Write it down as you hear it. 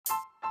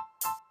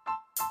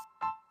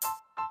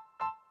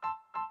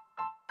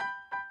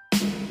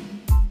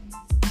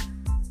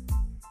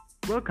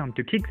Welcome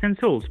to Kicks and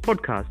Souls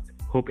podcast.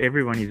 Hope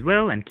everyone is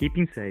well and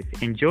keeping safe.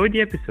 Enjoy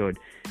the episode.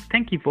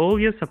 Thank you for all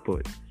your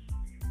support.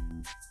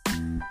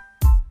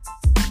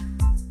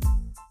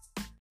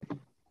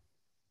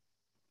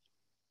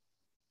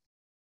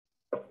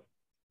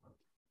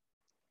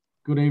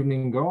 Good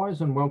evening, guys,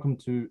 and welcome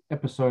to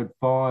episode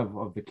 5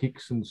 of the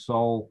Kicks and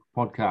Soul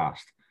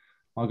podcast.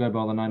 I go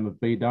by the name of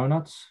B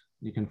Donuts.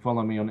 You can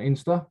follow me on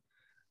Insta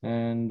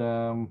and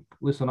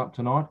listen up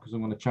tonight because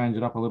I'm going to change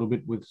it up a little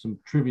bit with some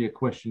trivia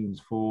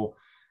questions for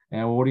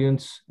our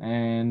audience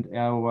and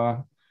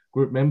our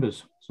group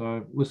members.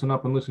 So listen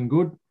up and listen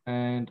good,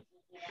 and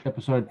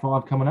episode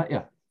 5 coming at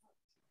you.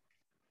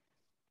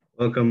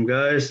 Welcome,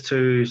 guys,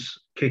 to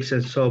Kicks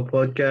and Soul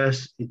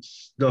podcast.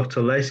 It's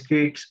Dr. Les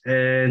Kicks,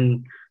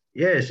 and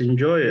yes,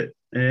 enjoy it.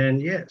 And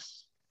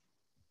yes.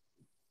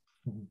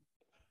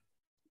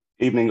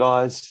 Evening,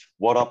 guys.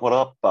 What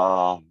up?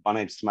 My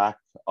name's Smack.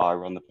 I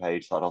run the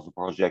page Side Hustle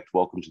Project.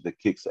 Welcome to the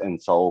Kicks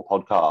and Soul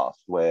podcast.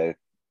 We're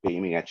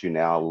beaming at you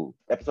now.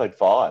 Episode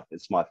 5.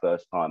 It's my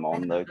first time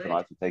on though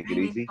tonight, so take it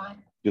easy.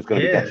 Just going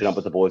to be catching up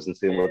with the boys and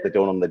seeing what they're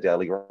doing on the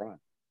daily grind.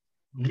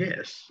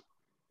 Yes.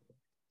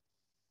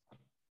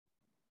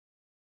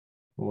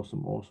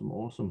 Awesome.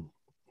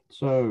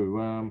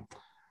 So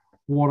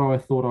what I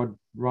thought I'd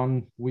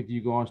run with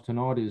you guys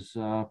tonight is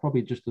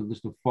probably just a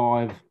list of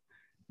 5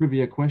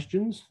 trivia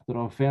questions that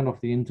I've found off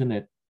the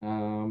internet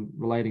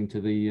relating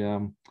to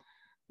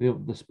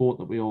the sport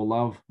that we all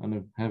love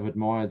and have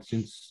admired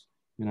since,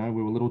 we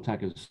were little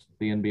tackers,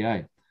 the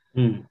NBA.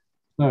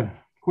 So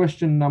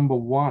question number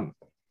 1.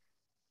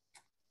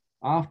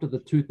 After the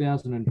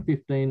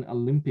 2015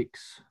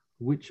 Olympics,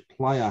 which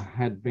player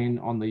had been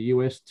on the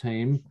US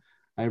team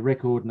a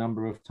record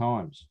number of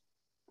times?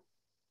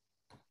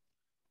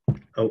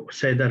 Oh,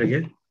 say that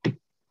again.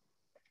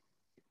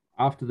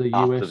 After the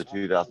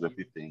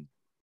 2015.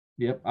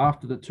 Yep,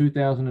 after the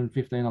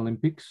 2015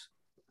 Olympics,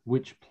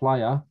 which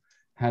player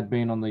had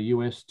been on the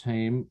US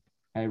team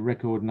a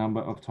record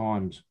number of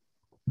times?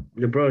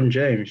 LeBron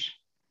James.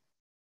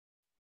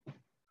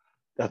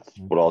 That's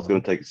what I was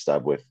going to take a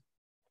stab with.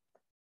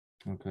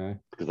 Okay.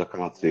 Because I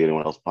can't see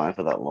anyone else playing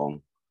for that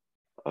long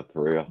a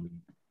career.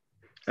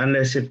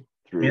 Unless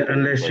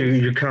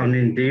you count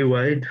in D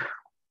Wade.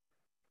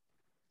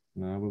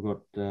 No, we've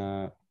got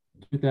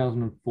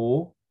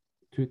 2004,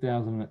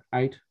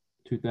 2008,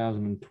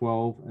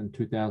 2012, and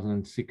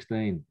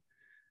 2016,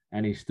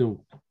 and he's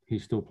still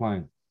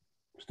playing,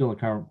 still a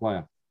current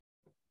player.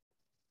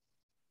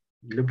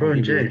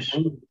 LeBron James.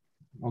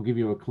 I'll give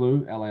you a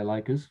clue. LA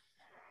Lakers.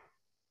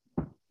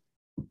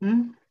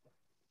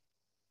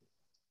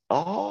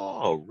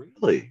 Oh,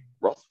 really?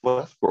 Russ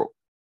Westbrook?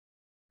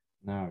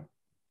 No.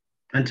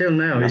 Until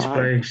now, he's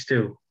playing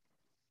still.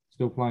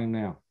 Still playing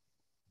now.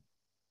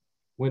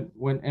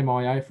 Went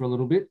MIA for a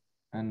little bit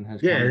and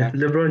has come back.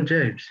 LeBron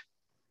James.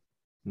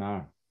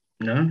 No.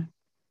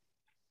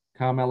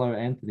 Carmelo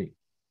Anthony.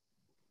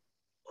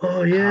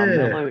 Oh, yeah.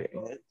 Carmelo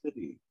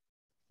Anthony.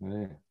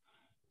 Yeah.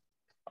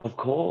 Of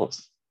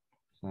course.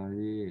 So,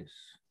 yes.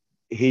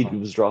 He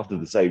was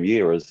drafted the same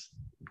year as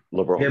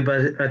LeBron. Yeah,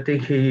 but I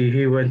think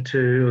he went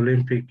to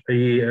Olympic a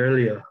year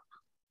earlier.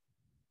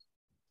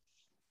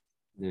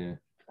 Yeah.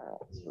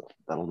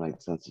 That'll make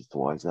sense as to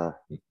why he's there.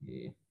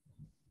 Yeah.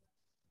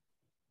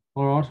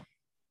 All right.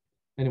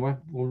 Anyway,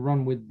 we'll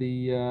run with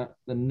the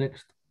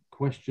next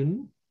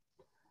question.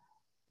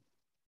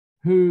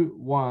 Who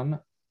won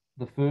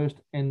the first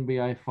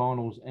NBA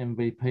Finals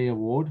MVP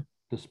award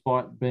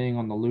despite being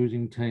on the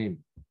losing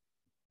team?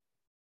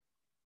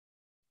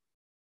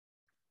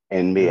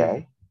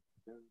 NBA?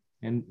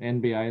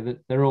 NBA.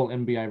 They're all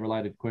NBA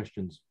related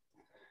questions.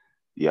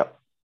 Yep.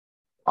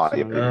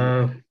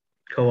 Kawhi.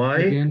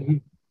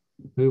 Again,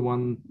 who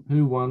won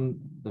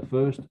the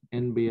first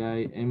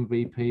NBA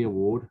MVP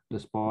award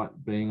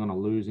despite being on a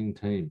losing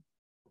team?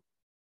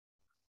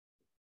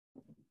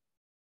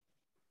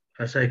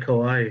 I say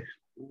Kawhi.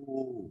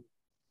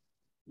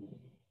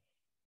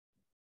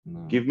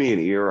 No. Give me an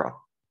era.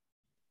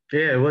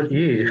 Yeah, what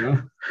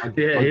year?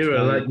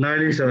 Era, like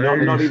 90s or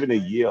 80s. Not even a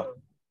year.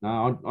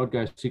 No, I'd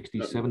go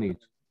 60s, 70s.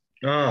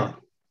 Oh.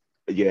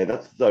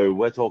 Yeah, so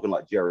we're talking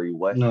like Jerry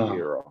West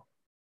era.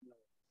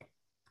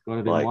 Got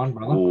it in one,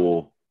 brother.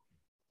 Or,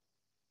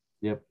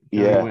 yep.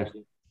 West.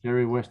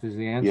 Jerry West is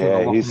the answer. Yeah,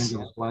 the Los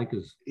Angeles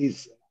Lakers.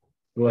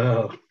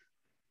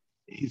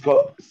 He's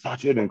got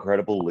such an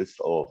incredible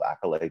list of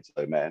accolades,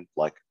 though, man.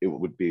 Like, it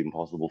would be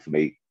impossible for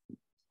me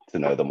to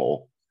know them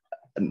all.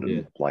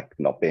 And like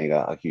not being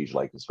a huge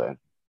Lakers fan.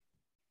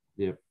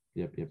 Yep.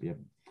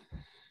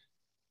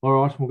 All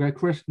right, we'll go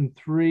question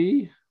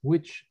 3.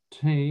 Which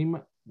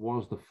team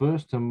was the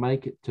first to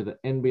make it to the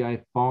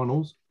NBA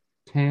Finals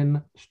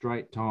 10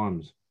 straight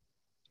times?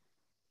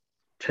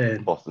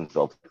 10. Boston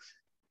Celtics.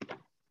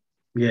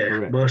 Yeah,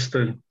 correct.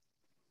 Boston.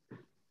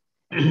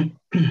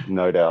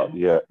 No doubt,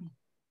 yeah.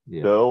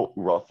 Bill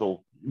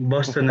Russell.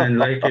 Boston and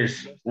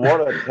Lakers.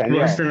 What a tenure.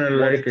 Boston and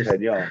Lakers.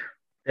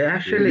 They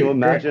actually, can you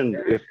imagine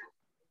if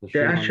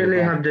they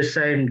actually have the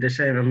same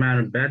amount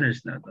of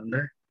banners now, don't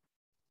they?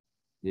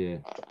 Yeah.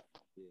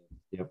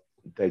 Yep.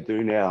 They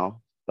do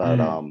now, but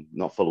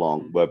not for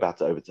long. We're about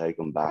to overtake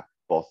them back.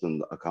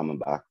 Boston are coming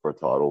back for a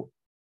title.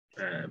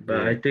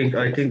 But I think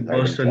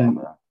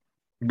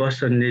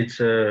Boston needs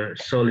a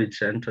solid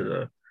center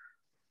though.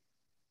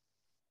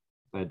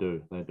 They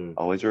do.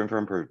 Always room for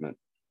improvement.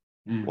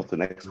 Mm. What's the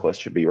next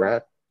question, be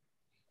Rad?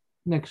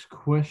 Next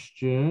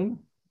question.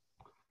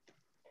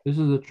 This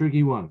is a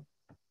tricky one.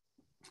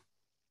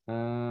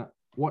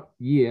 What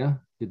year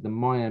did the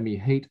Miami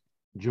Heat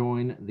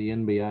join the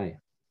NBA?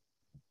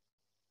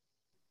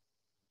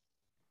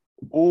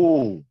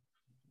 Oh,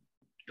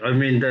 I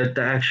mean the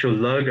actual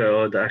logo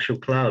or the actual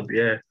club,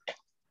 yeah.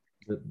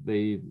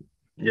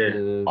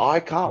 I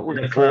can't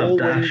The recall club,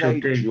 the when actual they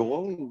team.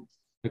 joined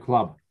The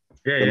club.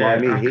 Yeah, the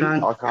Miami I Heat.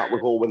 can't. I can't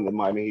recall when the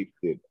Miami Heat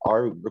did. I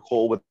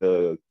recall what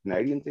the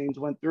Canadian teams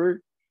went through.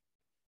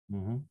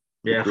 Mm-hmm.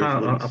 Yeah,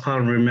 I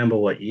can't remember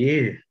what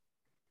year.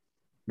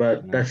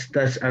 But No.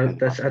 that's I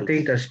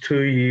think that's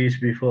 2 years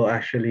before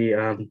actually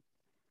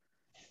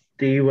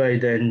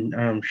D-Wade and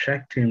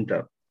Shaq teamed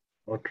up,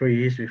 or 3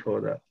 years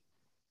before that.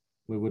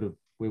 We would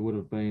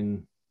have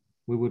been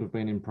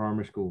in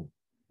primary school.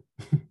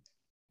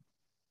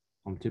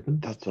 I'm tipping.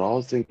 That's what I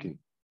was thinking.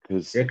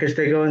 Because Because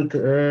they go into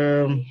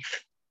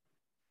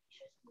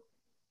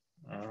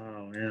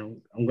oh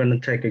man, I'm gonna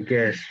take a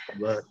guess,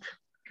 but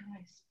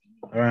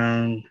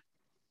around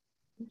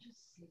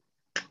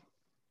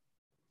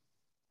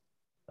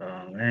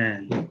oh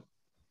man,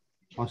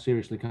 I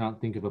seriously can't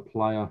think of a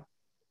player.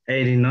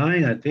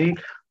 89, I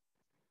think.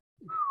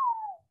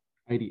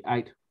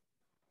 88.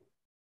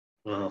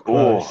 Well,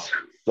 close.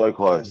 so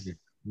close.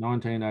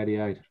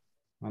 1988.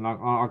 And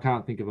I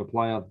can't think of a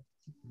player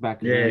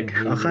back Yeah,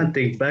 then. I can't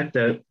think back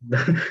that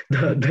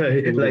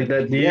like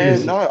that Yeah,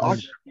 years. no,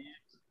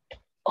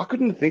 I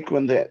couldn't think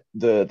when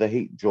the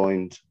Heat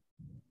joined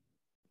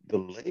the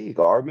league.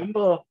 I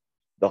remember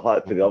the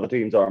hype for the other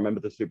teams. I remember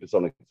the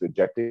Supersonics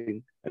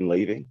ejecting and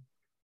leaving,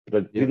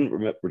 but I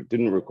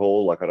didn't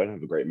recall. Like, I don't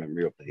have a great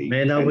memory of the Heat.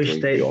 Man, I wish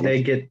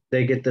they get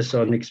the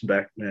Sonics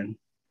back, man.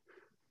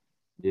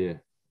 Yeah.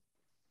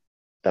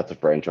 That's a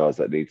franchise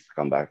that needs to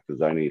come back.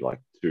 There's only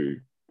like 2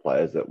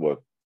 players that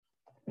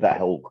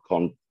held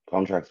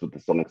contracts with the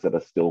Sonics that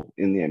are still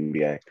in the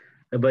NBA.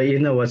 But you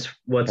know what's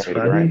Kevin funny?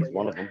 Durant's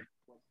one of them.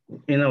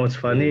 You know what's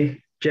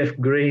funny? Jeff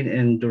Green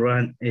and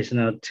Durant is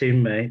now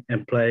teammate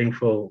and playing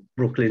for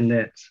Brooklyn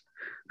Nets.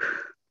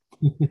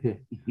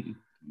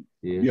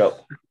 Yes.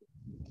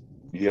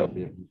 Yep.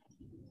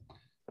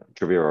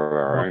 Trivia of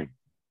our own.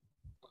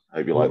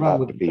 Hope you Well,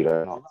 like that,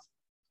 Peter.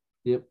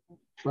 Yep.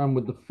 Run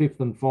with the 5th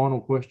and final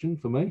question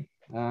for me.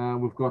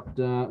 We've got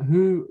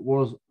who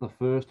was the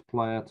first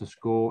player to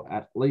score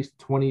at least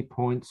 20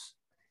 points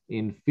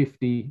in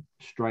 50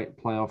 straight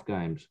playoff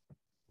games?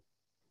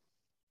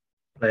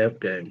 Playoff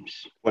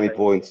games. 20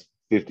 points,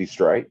 50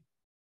 straight.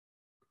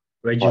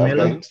 Reggie Playoff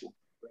Miller? games?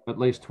 At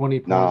least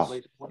 20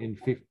 points in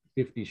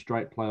 50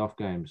 straight playoff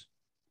games.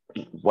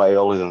 Way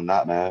earlier than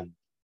that, man.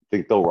 I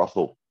think Bill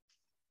Russell.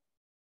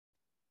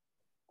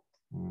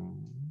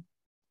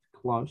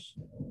 Close.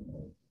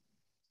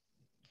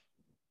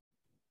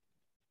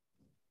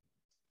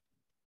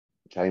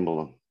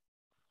 Chamberlain.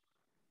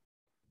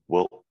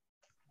 Well,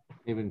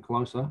 Even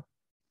closer.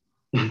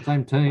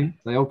 Same team.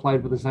 They all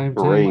played for the same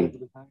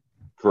Kareem.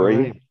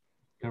 team.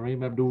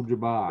 Kareem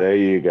Abdul-Jabbar. There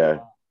you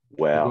go.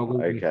 Wow. The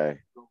goggle, Okay.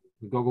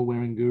 The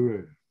goggle-wearing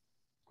guru.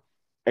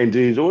 And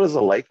did he do it as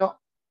a Laker?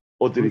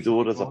 Or did he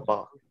do it as a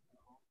Buck?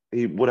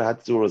 He would have had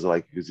to do it as a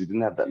Laker because he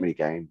didn't have that many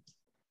games.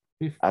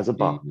 50, as a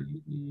Buck.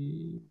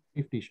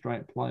 50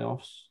 straight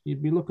playoffs.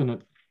 You'd be looking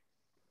at...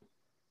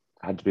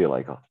 Had to be a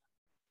Laker.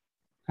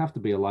 Have to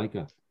be a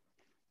Laker.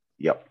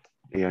 Yep.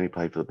 He only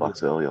played for the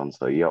Bucks early on,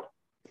 so yep.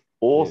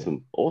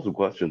 Awesome. Awesome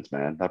questions,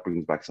 man. That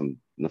brings back some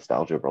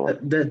nostalgia, bro.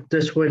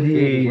 That's when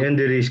he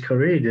ended his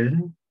career, didn't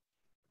he?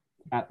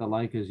 At the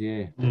Lakers,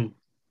 yeah. Mm.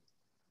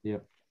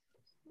 Yep.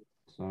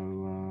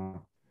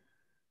 So,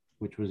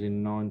 which was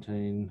in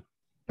 1980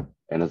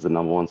 And as the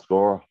number 1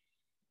 scorer.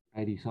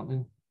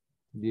 something.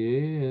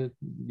 Yeah.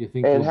 You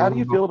think? And how do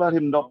you feel about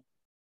him not?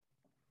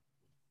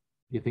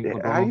 You think?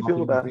 How do you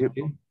feel about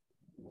him?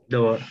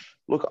 The what?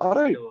 Look, I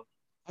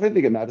don't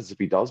think it matters if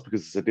he does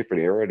because it's a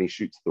different era and he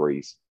shoots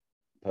threes.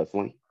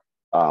 Personally,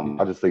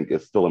 I just think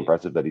it's still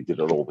impressive that he did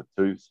it all with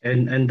 2s.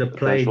 And the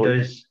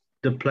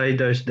play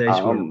those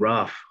days were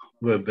rough.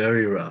 Were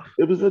very rough.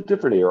 It was a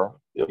different era.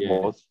 It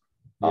was.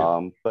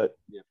 Yeah. But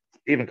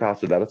even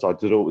casted that aside,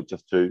 to do it with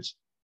just 2s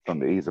for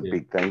me is a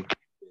big thing.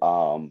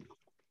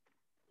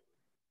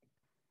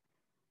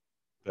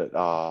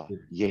 But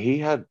he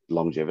had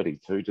longevity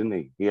too, didn't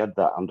he? He had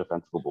that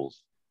indefensible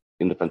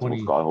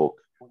Skyhawk.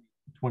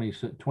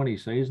 20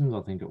 seasons,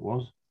 I think it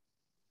was.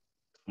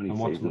 20 and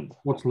seasons.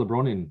 What's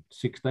LeBron in?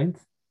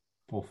 16th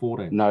or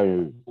 14th?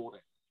 No. 14th.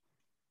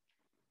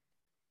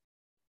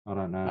 I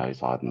don't know. No, he's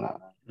higher than that.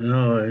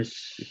 No,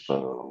 He's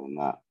further than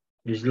that.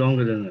 It's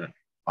longer than that.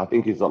 I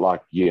think he's at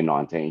like year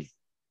 19.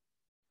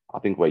 I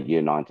think we're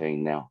year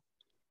 19 now.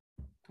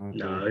 Okay.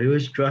 No, he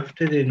was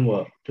drafted in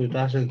what,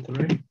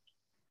 2003?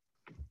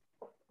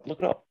 Look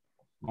it up.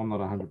 I'm not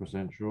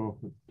 100% sure.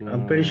 But,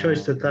 I'm pretty sure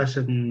it's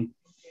 2000.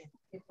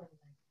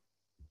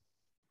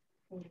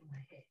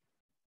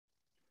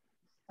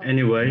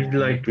 Anyway,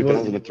 like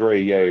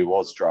 2003, yeah, he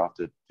was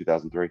drafted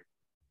 2003.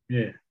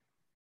 yeah.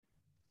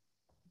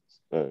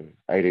 So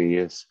 18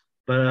 years.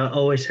 But I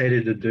always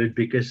hated the dude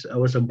because I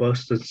was a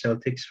Boston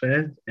Celtics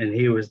fan, and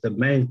he was the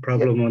main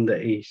problem on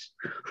the East.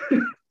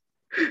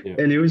 Yeah.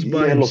 And he was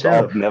by Yeah, look,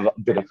 himself. I've never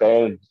been a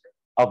fan.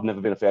 I've never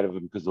been a fan of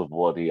him because of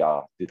what he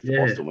did for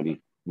Yeah. Boston when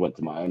he went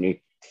to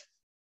Miami.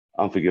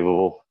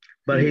 Unforgivable.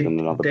 But Even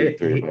another big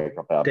three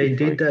they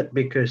did that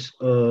because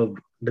of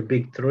the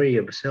big three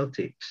of the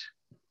Celtics.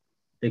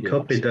 They Yeah,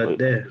 copied that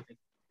there.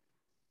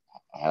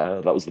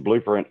 That was the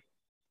blueprint.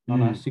 I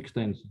know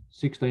 16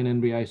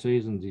 NBA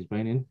seasons he's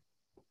been in.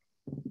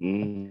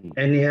 Mm.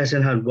 And he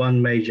hasn't had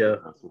one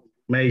major,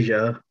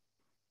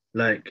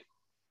 like,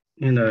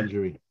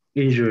 injury.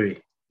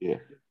 Yeah.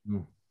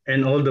 Mm.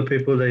 And all the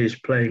people that he's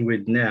playing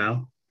with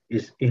now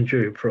is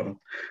injury prone.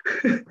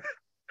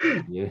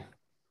 Yeah.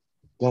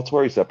 That's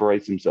where he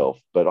separates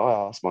himself. But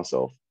I ask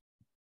myself,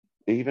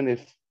 even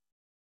if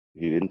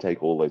he didn't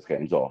take all those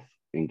games off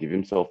and give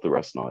himself the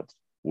rest nights,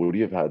 would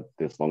he have had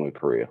this long a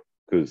career?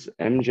 Because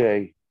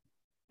MJ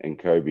and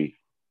Kobe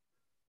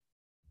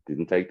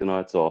didn't take the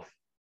nights off.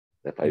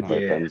 They played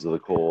both ends of the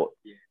court.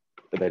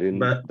 But they didn't.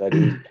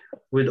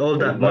 With all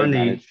that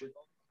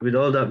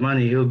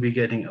money, he'll be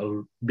getting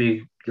a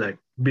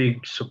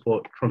big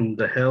support from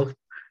the health.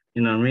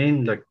 You know what I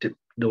mean? Like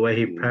the way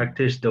he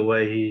practiced, the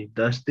way he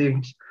does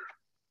things.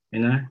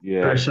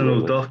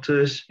 Personal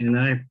doctors,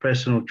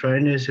 personal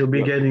trainers. He'll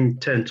be getting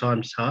 10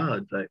 times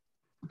hard. Like,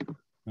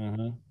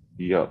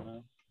 yeah,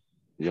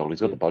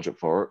 he's got the budget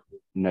for it,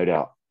 no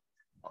doubt.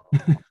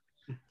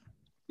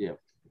 Yeah,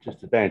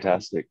 just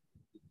fantastic.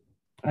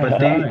 But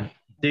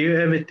do you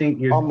ever think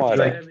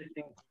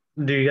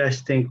do you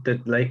guys think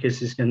that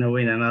Lakers is gonna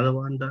win another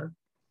one though?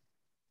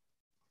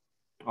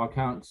 I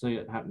can't see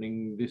it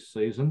happening this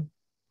season.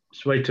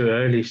 It's way too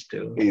early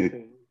still.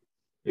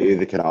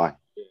 Either can I.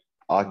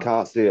 I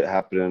can't see it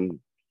happening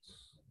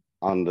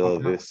under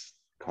this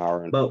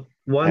current. But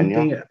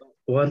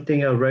one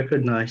thing I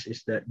recognize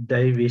is that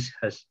Davis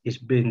is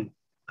been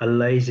a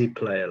lazy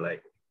player.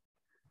 Like,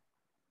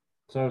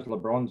 so is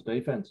LeBron's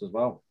defense as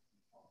well.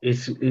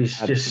 It's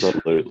just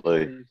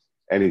absolutely,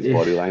 and his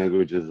body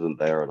language isn't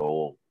there at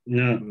all.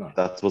 No.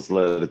 That's what's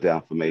let it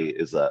down for me,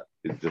 is that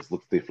it just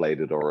looks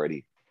deflated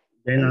already.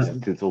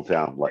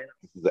 Tinseltown, like,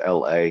 this is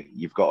LA.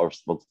 You've got a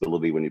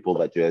responsibility when you pull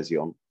that jersey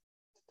on,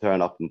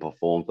 turn up and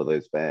perform for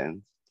those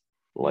fans.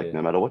 Like,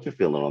 no matter what you're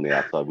feeling on the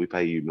outside, we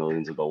pay you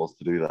millions of dollars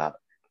to do that.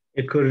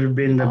 It could have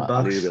been the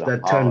Bucks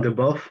that turned them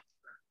off.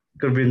 It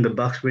could have been the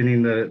Bucks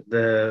winning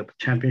the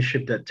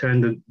championship that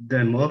turned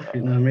them off.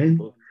 You know what I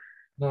mean?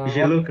 No, if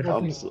you look at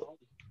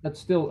it's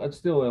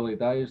still early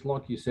days,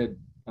 like you said.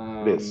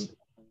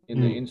 In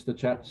the Insta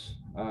chats,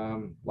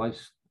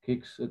 Lace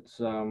Kicks,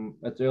 it's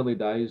early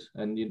days,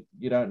 and you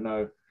don't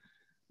know.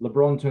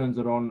 LeBron turns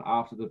it on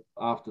after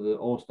the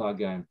All-Star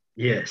game.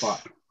 Yes,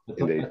 but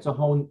it's a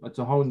whole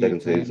new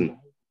team.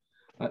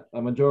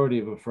 A majority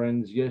of our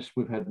friends, yes,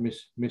 we've had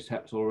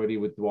mishaps already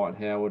with Dwight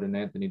Howard and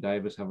Anthony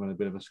Davis having a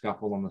bit of a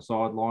scuffle on the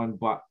sideline,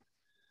 but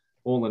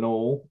all in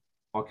all,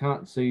 I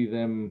can't see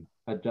them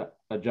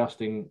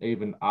adjusting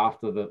even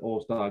after the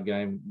All-Star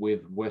game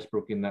with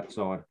Westbrook in that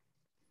side.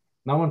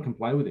 No one can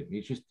play with him.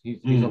 He's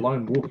a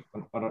lone wolf.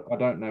 I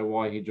don't know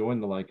why he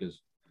joined the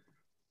Lakers.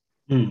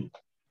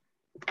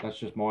 That's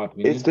just my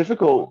opinion. It's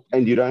difficult,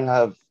 and you don't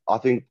have. I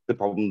think the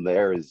problem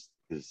there is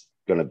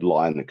going to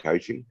lie in the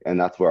coaching, and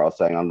that's where I was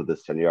saying under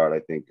this tenure, I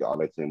don't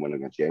see him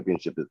winning a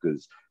championship,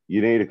 because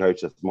you need a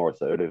coach that's more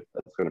assertive,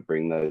 that's going to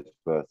bring those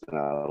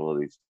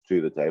personalities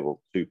to the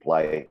table to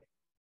play,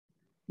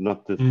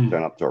 not just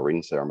turn up to a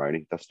ring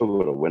ceremony. They've still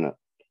got to win it.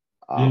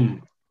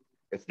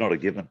 It's not a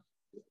given.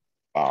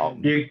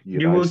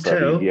 You will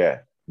tell. Yeah,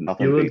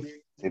 nothing beats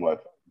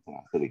teamwork.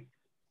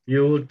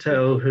 You will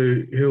tell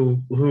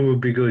who will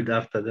be good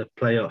after the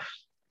playoffs.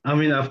 I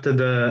mean, after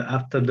the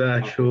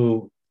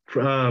actual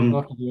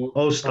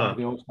All-Star.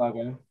 The All-Star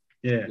game.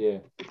 Yeah.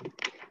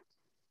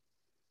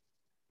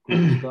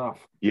 Good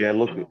stuff. Yeah,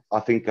 look, I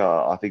think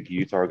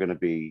Utah are going to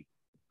be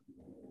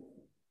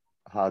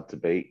hard to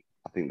beat.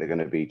 I think they're going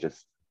to be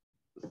just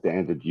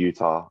standard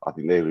Utah. I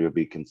think they're going to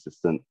be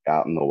consistent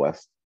out in the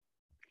West.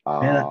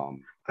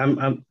 I'm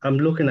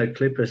looking at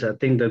Clippers. I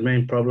think the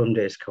main problem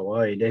there is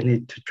Kawhi. They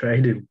need to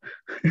trade him.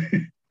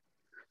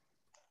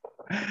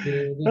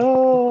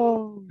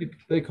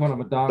 They're kind of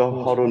a dark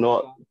horse. Hot or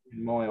not,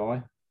 in my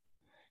eye.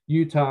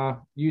 Utah.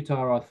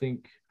 I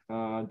think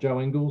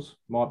Joe Ingles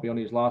might be on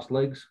his last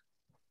legs.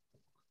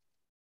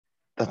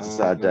 That's a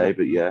sad day,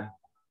 but yeah.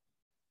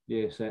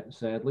 Yeah,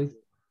 sadly.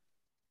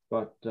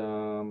 But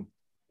I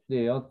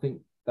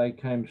think they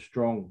came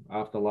strong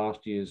after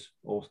last year's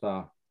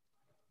All-Star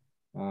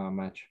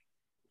match.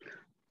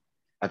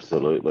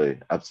 Absolutely.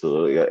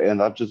 And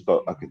they've just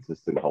got a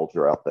consistent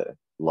culture out there.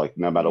 Like,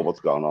 no matter what's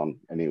going on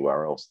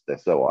anywhere else, they're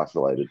so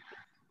isolated.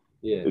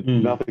 Yeah.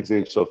 Nothing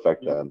seems to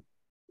affect them.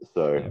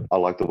 So I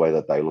like the way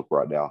that they look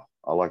right now.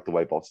 I like the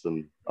way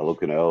Boston are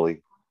looking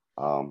early.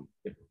 I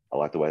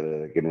like the way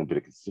they're getting a bit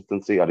of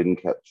consistency. I didn't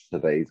catch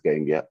today's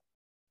game yet,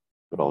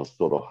 but I was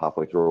sort of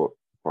halfway through it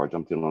before I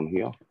jumped in on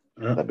here.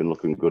 They've been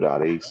looking good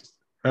out east.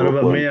 How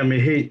about Miami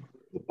Heat?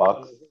 The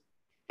Bucks,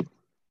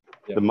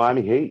 the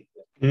Miami Heat.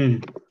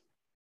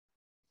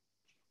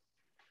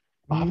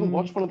 I haven't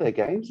watched one of their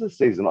games this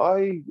season.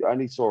 I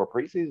only saw a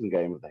preseason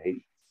game of the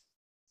Heat.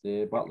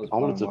 Yeah, Butler's I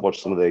wanted to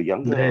watch some of their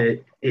younger.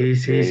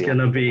 He's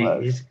gonna be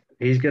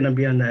he's gonna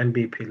be on the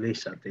MVP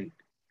list, I think.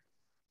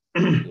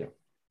 Yeah.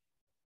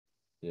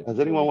 Has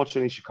anyone watched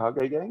any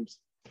Chicago games?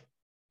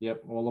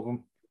 Yep, all of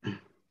them.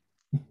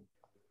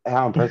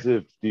 How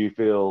impressive do you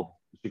feel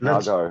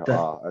Chicago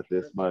are at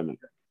this moment?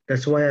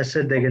 That's why I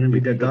said they're going to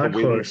be the dark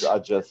horse.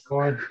 Do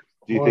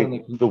you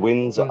think the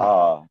wins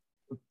are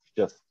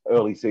just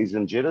early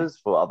season jitters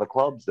for other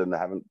clubs and they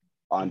haven't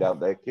ironed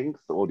out their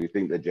kinks, or do you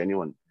think they're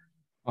genuine?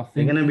 I think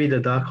they're going to be the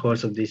dark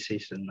horse of this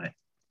season, mate.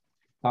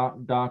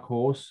 Dark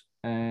horse,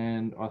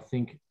 and I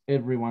think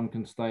everyone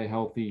can stay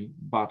healthy,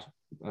 but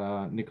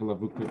Nikola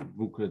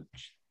Vukovic,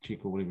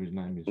 or whatever his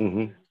name is.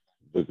 Mm-hmm.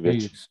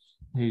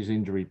 He's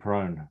injury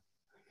prone.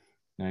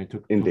 He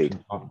took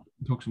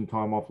some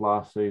time off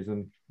last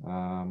season.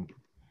 Took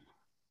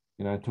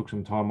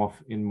some time off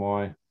in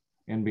my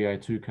NBA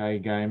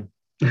 2K game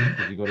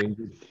because he got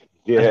injured.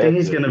 I think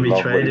he's going to be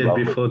traded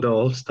before the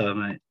All-Star,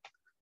 mate.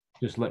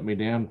 Just let me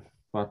down,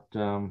 but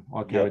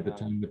I carried the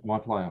team with my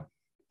player.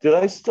 Do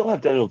they still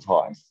have Daniel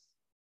Tice?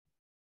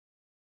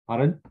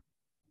 Pardon?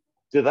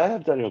 Do they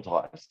have Daniel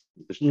Tice?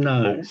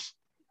 No.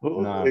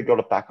 They got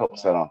a backup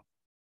center.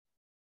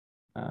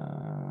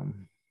 I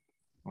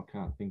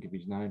can't think of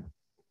his name.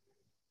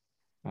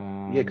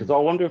 Because I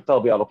wonder if they'll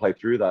be able to play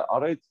through that.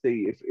 I don't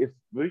see if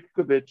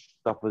Vukovic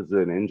suffers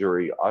an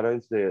injury, I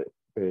don't see it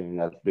being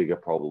as big a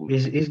problem.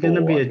 He's going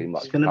to be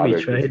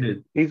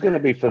traded. He's going to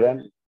be for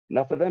them.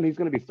 Now for them, he's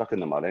going to be stuck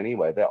in the mud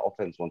anyway. Their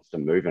offense wants to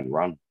move and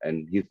run,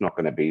 and he's not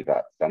going to be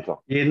that center.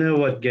 You know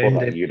what game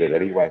they unit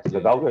anyway?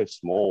 So they'll go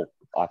small.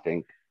 I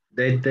think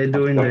they're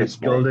doing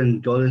the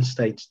Golden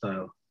State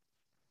style.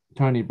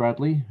 Tony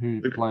Bradley,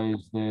 who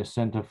plays their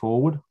center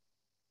forward.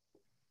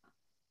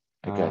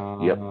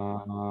 Okay. Yep.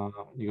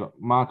 You got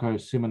Marko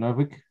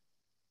Simonovic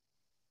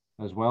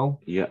as well.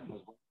 Yep.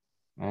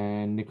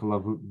 And Nikola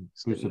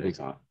Vucevic.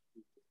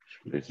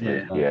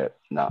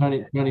 No.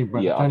 Tony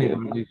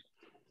Bradley.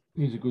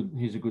 He's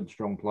a good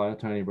strong player,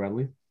 Tony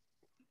Bradley.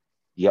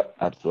 Yep,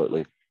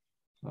 absolutely.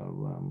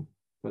 So,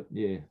 but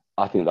yeah,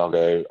 I think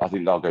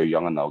they'll go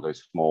young and they'll go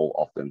small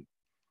often.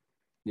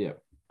 Yeah.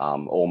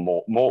 Or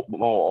more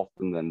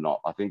often than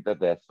not. I think that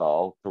their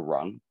style to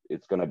run,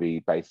 it's going to be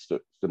based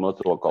similar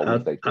to what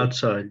Golden State did.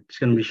 Outside. It's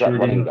going to be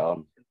shooting.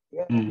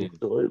 Yeah,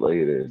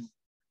 absolutely it is.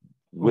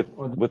 With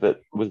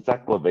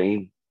Zach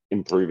LaVine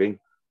improving,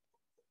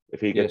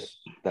 if he gets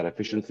that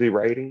efficiency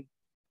rating,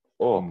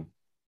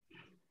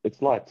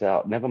 it's lights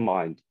out. Never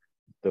mind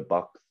the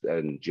Bucks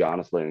and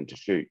Giannis learning to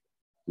shoot.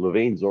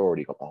 LaVine's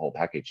already got the whole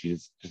package.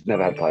 He's just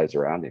never had players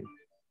around him.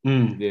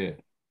 Yeah.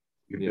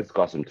 Give this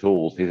guy some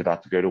tools. He's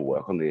about to go to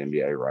work on the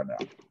NBA right now.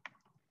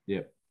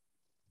 Yep.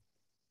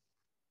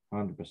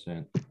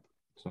 100%.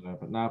 So,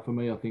 but no, for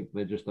me, I think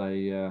they're just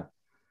a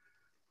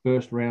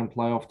first round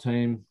playoff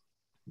team,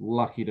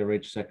 lucky to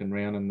reach second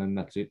round, and then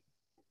that's it.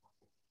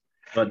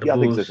 I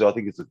think so. I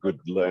think it's a good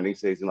learning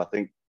season. I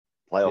think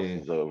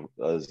playoffs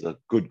is a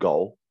good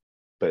goal,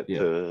 but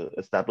to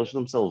establish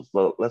themselves,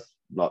 let's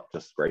not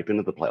just scrape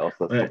into the playoffs.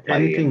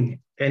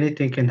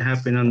 Anything can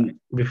happen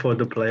before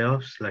the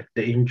playoffs, like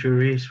the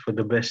injuries for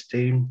the best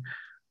team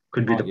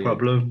could be the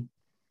problem.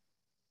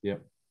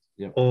 Yep.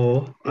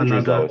 Or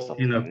another,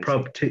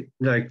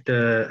 like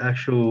the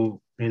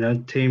actual,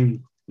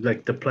 team,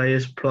 like the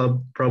players'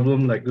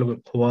 problem. Like look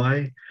at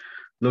Kawhi,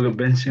 look at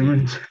Ben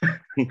Simmons.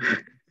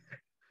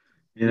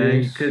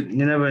 You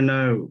never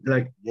know.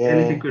 Like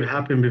anything could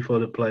happen before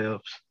the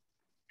playoffs.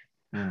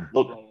 Yeah.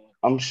 Look,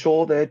 I'm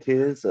sure their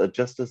tears are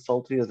just as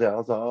salty as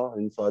ours are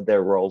inside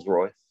their Rolls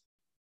Royce.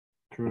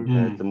 True.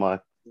 Compared to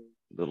my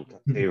little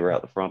tear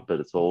out the front,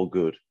 but it's all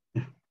good.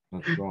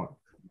 That's right.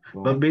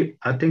 But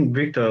I think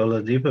Victor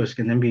Oladipo is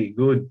going to be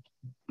good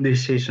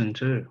this season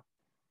too.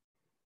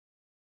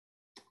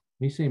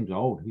 He seems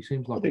old. He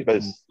seems like he's been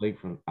in the league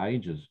for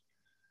ages.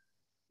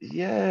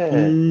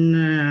 Yeah.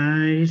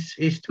 Nah,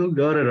 he's still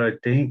got it, I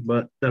think.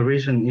 But the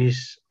reason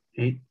is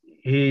he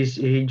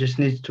just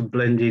needs to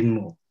blend in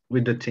more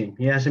with the team.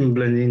 He hasn't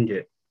blended in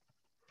yet.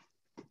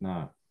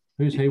 No.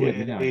 Who's he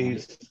with now? He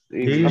used to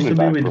be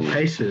with the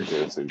Pacers.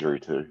 His injury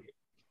too.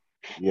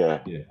 Yeah.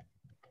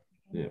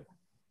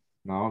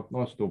 No,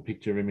 I still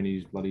picture him in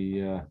his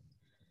bloody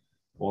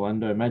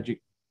Orlando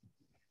Magic.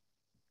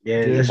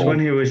 Yeah, that's when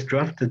he was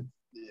drafted.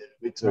 Yeah,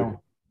 me too.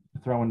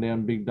 Throwing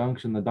down big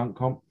dunks in the dunk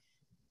comp.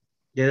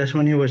 Yeah, that's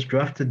when he was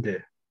drafted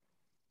there.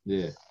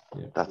 Yeah.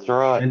 That's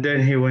right. And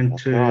then he went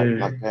to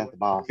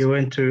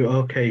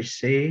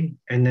OKC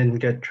and then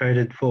got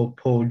traded for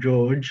Paul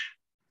George,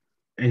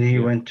 and he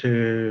went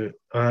to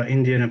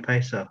Indiana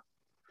Pacers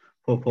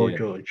for Paul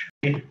George.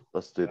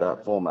 Let's do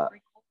that format.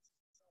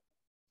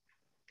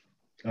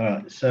 All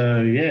right.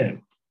 So yeah,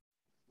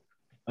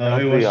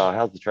 How's it the was.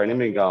 how's the training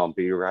been going?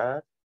 Be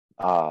rad?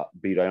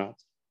 B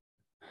donuts.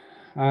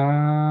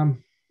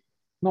 Um,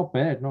 Not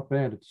bad, not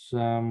bad. It's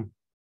an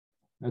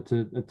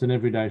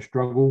everyday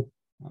struggle.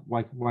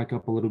 Wake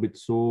up a little bit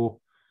sore,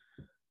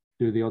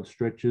 do the odd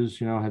stretches.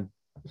 You know, I had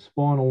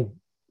spinal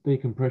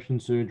decompression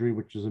surgery,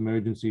 which is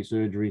emergency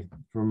surgery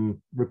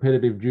from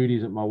repetitive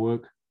duties at my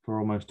work for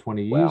almost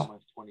 20 years.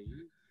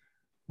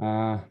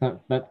 Wow.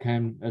 That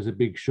came as a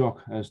big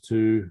shock as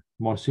to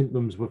my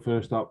symptoms were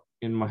first up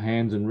in my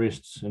hands and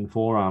wrists and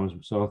forearms.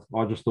 So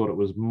I just thought it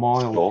was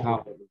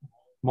Sure.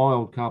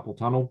 mild carpal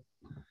tunnel,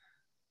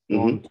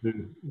 Hmm.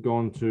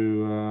 gone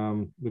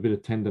to a bit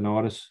of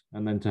tendonitis,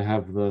 and then to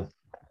have the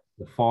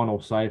final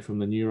say from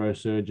the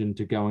neurosurgeon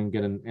to go and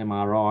get an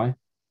MRI,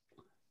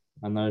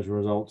 and those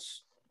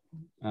results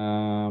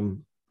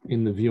in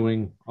the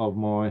viewing of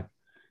my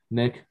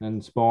neck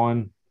and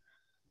spine,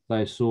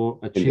 they saw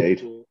a chip.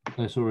 Indeed.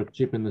 They saw a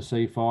chip in the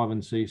C5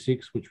 and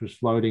C6, which was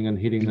floating and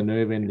hitting the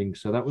nerve endings.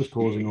 So that was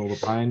causing all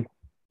the pain.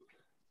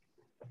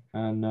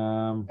 And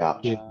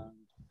Ouch. yeah,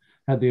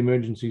 had the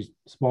emergency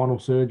spinal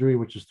surgery,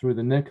 which is through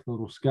the neck, the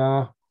little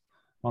scar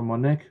on my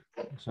neck.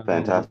 So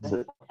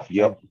Fantastic.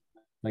 Yep.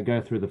 they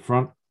go through the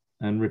front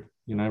and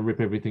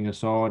rip everything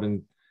aside,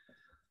 and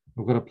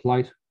I've got a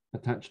plate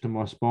attached to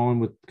my spine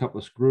with a couple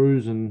of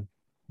screws, and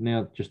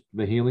now just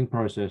the healing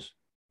process.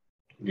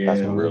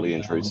 That's Yeah. really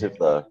intrusive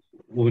though.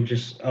 I'll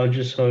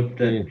just hope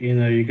that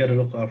Yeah. you got to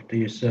look after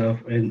yourself,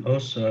 and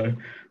also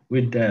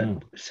with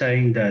that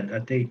saying that, I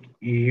think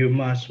you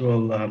might as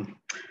well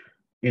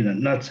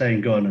not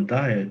saying go on a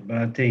diet, but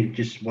I think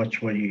just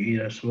watch what you eat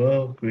as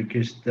well,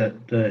 because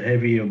that the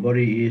heavier your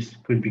body is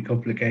could be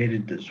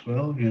complicated as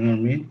well. You know what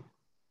I mean?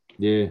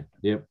 Yeah,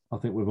 yep. I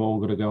think we've all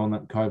got to go on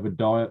that COVID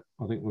diet.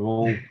 I think we've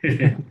all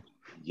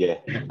Yeah,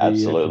 be,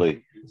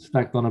 absolutely.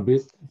 stacked on a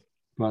bit,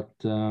 but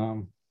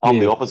I'm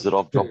the opposite.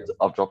 I've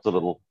dropped a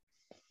little.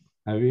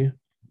 Have you?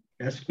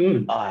 That's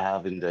good. I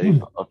have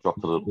indeed. I've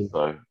dropped a little,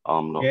 so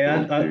I'm not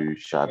Yeah, feeling too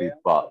shabby.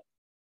 But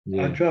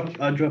Yeah. I dropped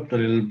a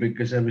little bit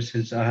because ever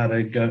since I had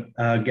a gout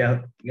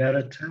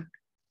attack,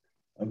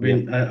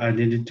 I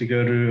needed to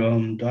go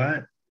to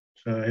diet.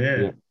 So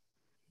yeah,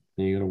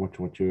 You got to watch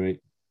what you eat.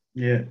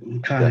 yeah,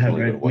 can't have definitely got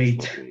to red watch meat,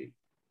 what you eat.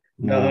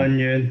 no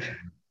onion.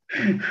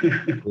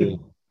 Yeah.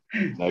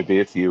 No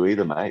beer for you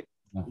either, mate.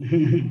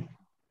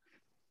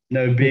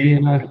 No But,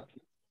 beer.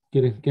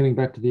 getting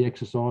back to the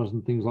exercise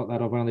and things like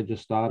that, I've only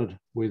just started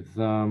with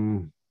I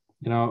mean,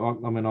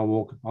 I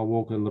walk a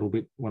little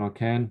bit when I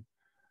can.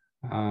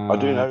 I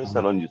do notice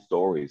that on your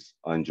stories.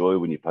 I enjoy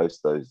when you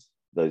post those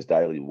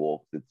daily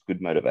walks. It's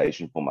good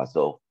motivation for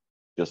myself,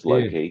 just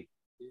low key.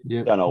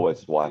 Yeah. Don't always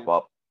swipe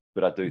up,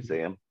 but I do see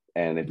them.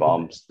 And if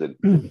I'm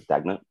sitting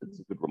stagnant, it's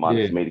a good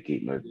reminder for me to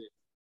keep moving.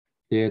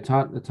 Yeah, it's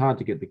hard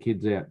to get the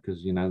kids out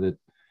because that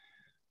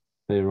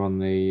they're on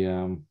their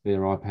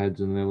iPads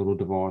and their little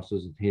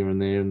devices here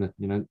and there,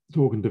 and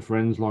talking to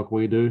friends like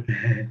we do.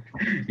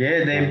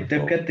 Yeah,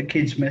 they've got the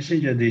kids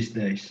messenger these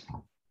days.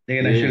 They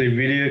can actually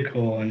video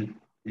call and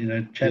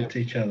chat to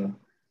each other.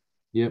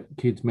 Yep,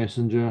 kids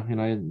messenger.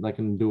 They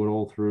can do it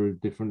all through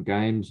different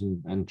games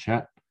and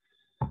chat.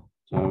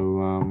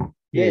 So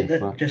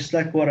just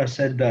like what I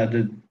said the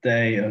other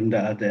day on the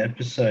other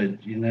episode.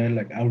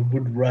 Like I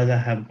would rather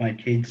have my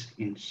kids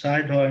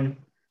inside home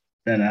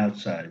than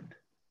outside.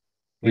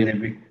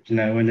 When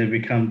when they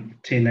become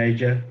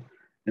teenager,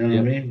 you know what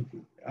I mean?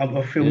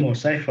 I feel more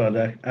safer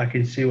that I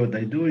can see what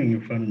they're doing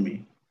in front of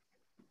me.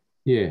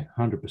 Yeah,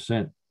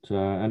 100%. So,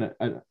 and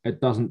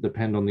it doesn't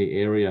depend on the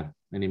area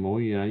anymore.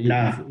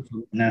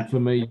 For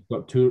me,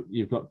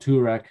 you've got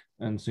Toorak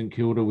and St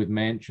Kilda with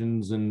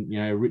mansions and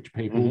rich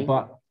people,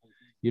 but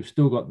you've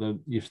still got the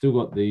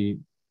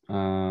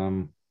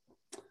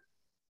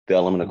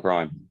element of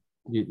crime.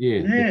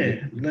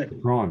 The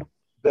crime.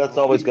 That's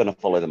always going to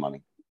follow the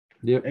money.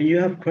 Yep. And you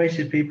have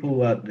crazy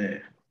people out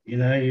there. You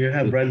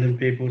have random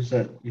people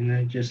that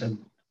just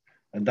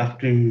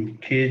adopting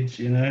kids.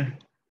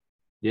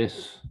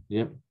 Yes.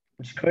 Yep.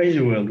 It's a crazy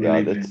world we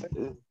live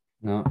in.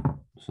 No.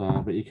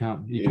 So, but you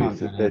can't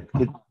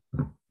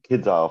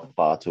kids are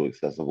far too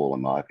accessible,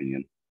 in my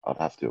opinion. I'd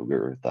have to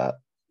agree with that.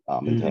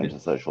 In terms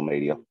of social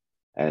media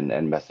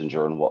and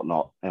messenger and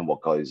whatnot, and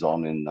what goes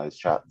on in those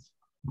chats.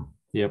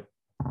 Yep.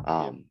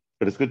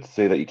 But it's good to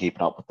see that you're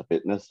keeping up with the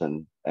fitness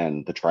and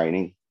the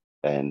training.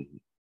 And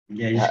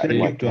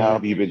how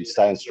have you been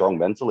staying strong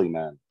mentally,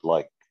 man?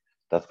 Like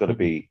that's got to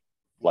be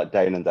like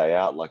day in and day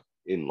out, like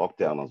in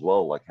lockdown as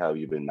well. Like how have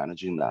you been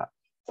managing that?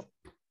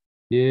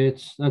 Yeah,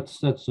 that's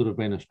sort of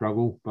been a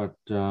struggle, but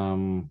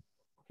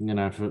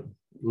for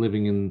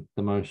living in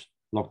the most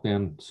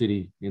lockdown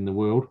city in the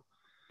world,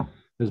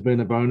 there's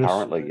been a bonus.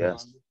 Currently,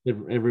 yes.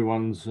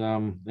 Everyone's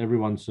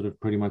sort of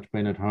pretty much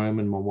been at home,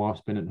 and my wife's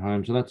been at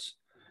home, so that's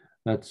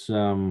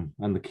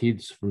and the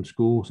kids from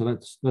school, so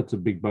that's a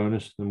big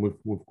bonus, and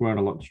we've grown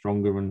a lot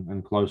stronger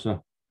and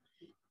closer.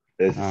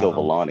 There's a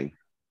silver lining.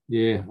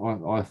 Yeah,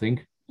 I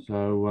think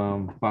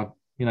so. But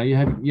you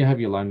have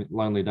your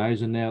lonely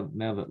days, and now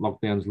that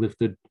lockdown's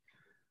lifted,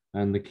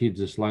 and the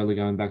kids are slowly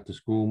going back to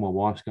school. My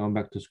wife's going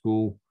back to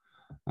school.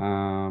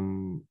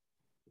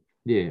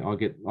 Yeah, I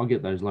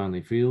get those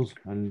lonely feels,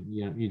 and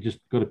you just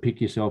got to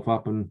pick yourself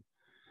up and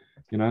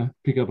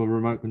pick up a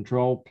remote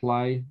control,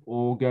 play,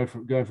 or go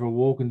for a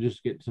walk and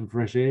just get some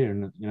fresh air,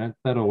 and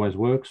that always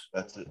works.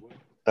 That's it.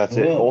 That's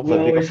it.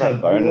 Also, pick up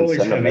that phone and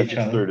send a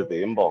message through to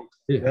the inbox.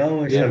 We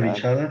always have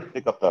each other.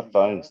 Pick up that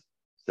phone,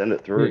 send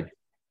it through.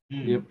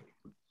 Yep.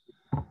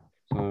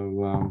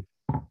 So,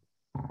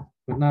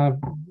 but no,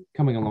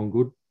 coming along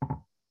good.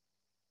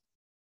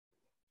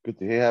 Good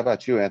to hear. How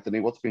about you, Anthony?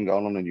 What's been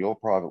going on in your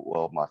private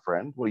world, my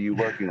friend? What are you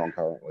working on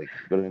currently?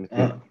 Got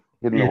anything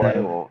hidden away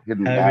or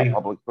hidden out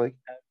publicly?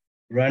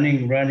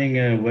 Running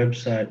a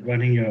website,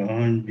 running your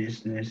own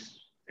business,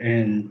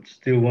 and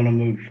still want to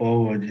move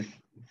forward. It's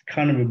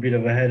kind of a bit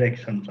of a headache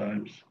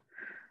sometimes.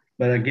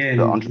 But again,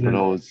 the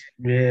entrepreneurs.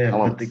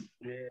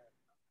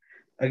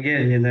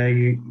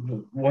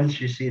 Again,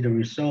 once you see the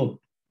result,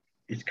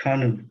 it's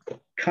kind of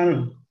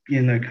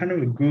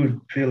a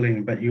good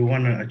feeling, but you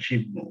want to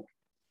achieve more.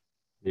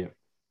 Yeah.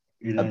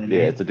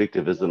 It's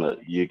addictive, isn't it?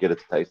 You get a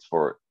taste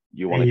for it.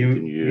 You want to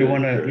continue. You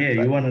want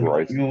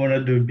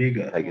to do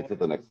bigger. Take it to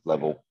the next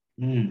level.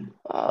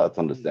 That's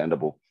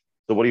understandable.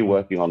 So what are you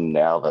working on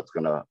now that's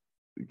going to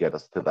get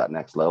us to that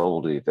next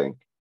level, do you think?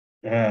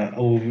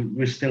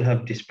 We still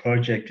have this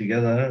project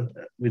together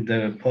with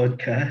the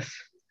podcast.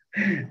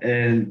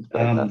 And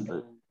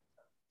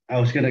I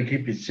was going to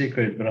keep it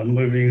secret, but I'm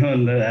moving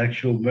on the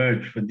actual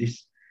merge for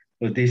this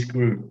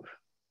group.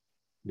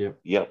 Yep.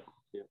 You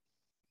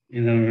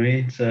know what I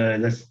mean? So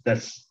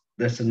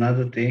that's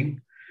another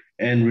thing.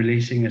 And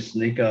releasing a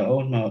sneaker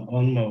on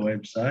my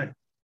website,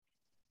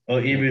 or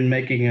even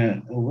making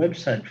a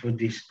website for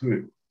this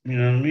group. You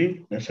know what I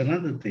mean? That's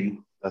another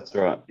thing. That's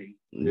right.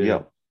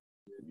 Yeah.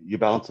 You're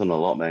balancing a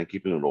lot, man,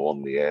 keeping it all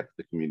on the air.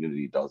 The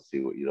community does see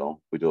what you're doing.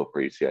 We do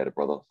appreciate it,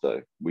 brother.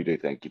 So we do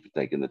thank you for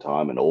taking the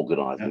time and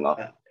organizing us.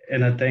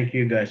 And I thank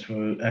you guys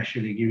for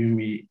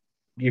actually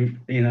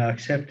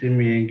accepting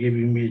me and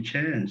giving me a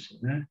chance.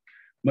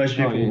 Most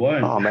people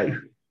won't. Oh, mate.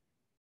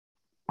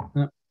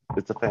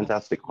 It's a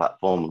fantastic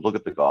platform. Look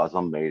at the guys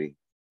I'm meeting.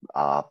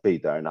 B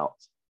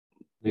Donuts.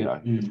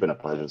 It's been a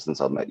pleasure since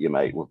I've met you,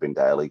 mate. We've been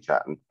daily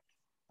chatting,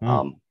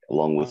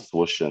 along with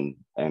Swoosh and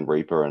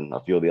Reaper and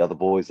a few of the other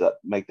boys that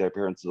make their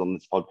appearances on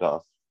this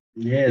podcast.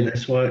 Yeah,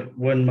 that's why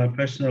when my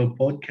personal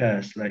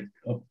podcast,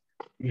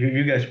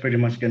 you guys pretty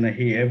much gonna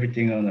hear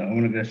everything on it.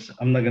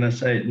 I'm not gonna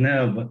say it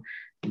now, but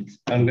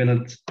I'm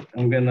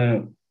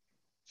gonna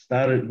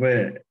start it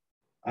where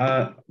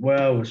I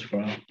was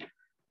from,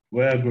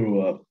 where I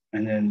grew up,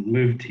 and then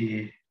moved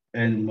here,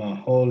 and my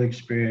whole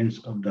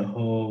experience of the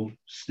whole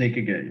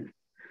sneaker game.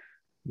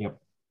 Yep.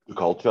 The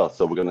culture.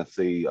 So we're going to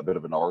see a bit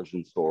of an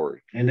origin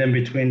story. And then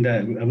between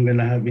that, I'm going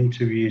to have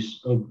interviews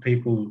of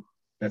people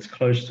that's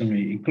close to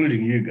me,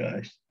 including you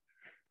guys.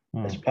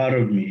 That's part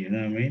of me, you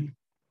know what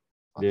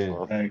I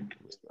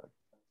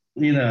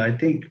mean? I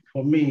think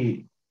for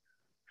me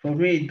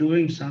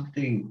doing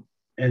something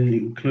and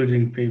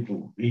including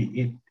people,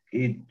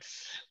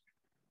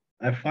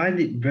 I find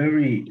it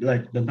very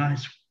the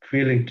nice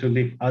feeling to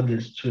lift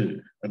others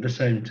too at the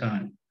same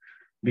time,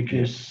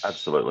 because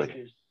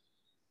absolutely.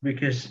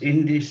 Because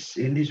in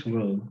this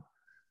world,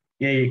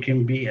 you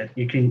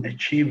can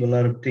achieve a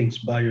lot of things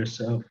by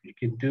yourself. You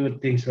can do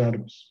things out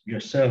of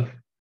yourself.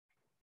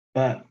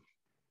 But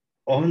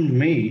on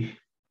me,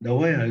 the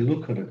way I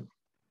look at it,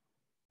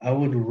 I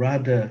would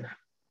rather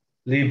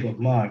leave a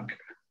mark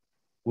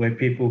where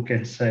people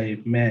can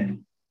say,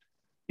 man,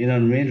 you know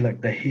what I mean? Like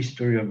the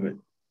history of it,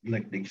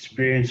 like the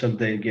experience of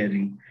they're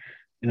getting,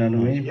 you know what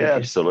I mean? Yeah,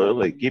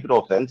 absolutely. Keep it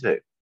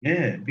authentic.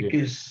 Yeah,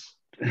 because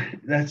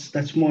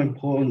that's more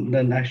important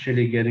than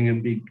actually getting a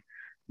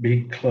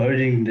big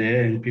clothing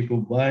there and people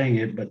buying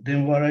it. But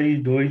then what are you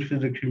doing for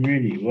the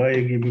community? Why are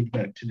you giving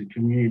back to the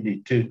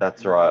community too?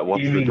 That's right.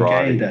 What's the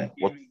driving?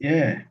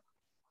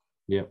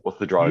 What's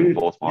the driving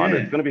force behind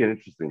it? It's going to be an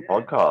interesting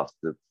podcast.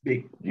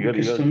 You're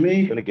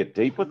going to get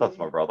deep with us,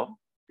 my brother.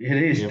 It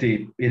is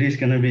deep. It is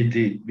going to be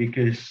deep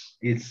because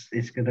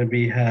it's going to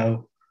be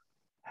how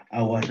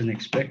I wasn't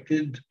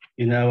expected.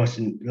 I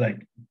wasn't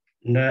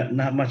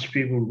not much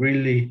people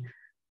really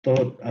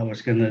thought I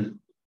was going to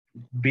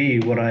be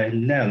what I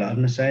am now.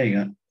 I'm not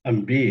saying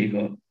I'm big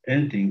or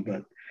anything,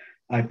 but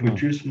I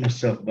produce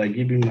myself by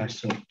giving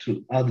myself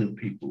to other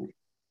people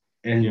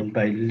and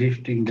by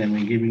lifting them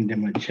and giving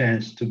them a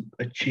chance to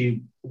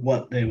achieve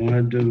what they want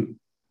to do,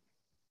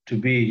 to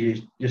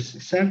be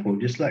just simple,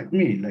 just like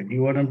me. Like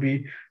you want to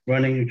be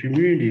running a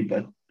community,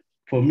 but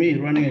for me,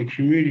 running a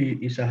community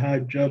is a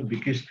hard job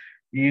because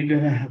you're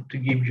going to have to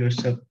give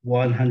yourself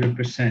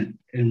 100%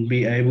 and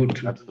be able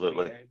to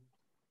absolutely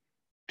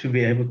to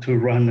be able to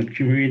run a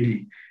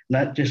community,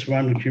 not just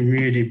run a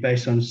community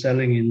based on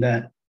selling in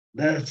that.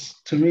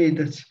 That's to me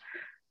that's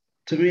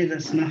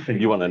nothing.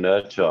 You want to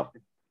nurture.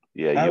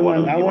 Yeah, I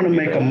want to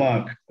make a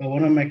mark. I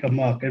want to make a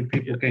mark, and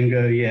people can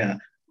go, yeah,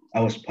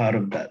 I was part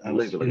of that.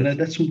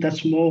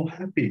 That's more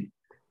happy.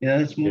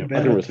 That's more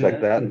better. I can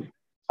respect that.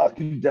 I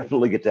can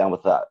definitely get down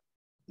with that.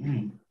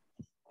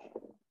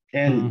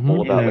 And All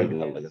you about know,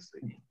 leaving a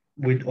legacy.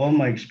 with all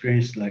my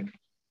experience, like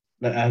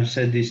I've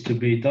said this to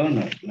be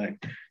done.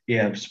 Like,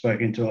 yeah, I've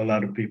spoken to a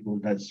lot of people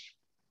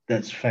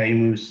that's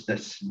famous,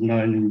 that's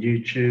known in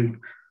YouTube,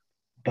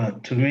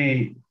 but to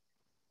me,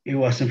 it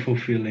wasn't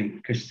fulfilling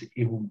because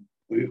it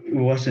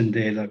wasn't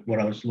there like what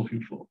I was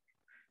looking for.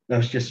 That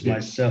was just Yeah.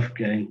 myself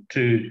getting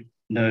to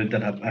know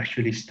that I've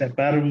actually stepped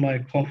out of my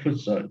comfort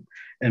zone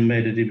and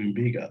made it even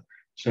bigger.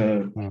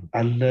 So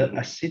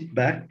I sit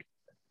back.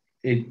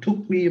 It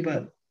took me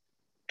about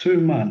 2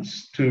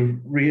 months to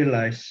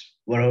realize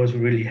what I was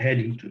really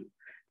heading to,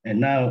 and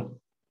now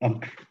I'm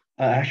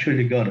I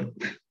actually got it,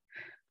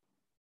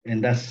 and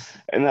And that's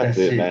that's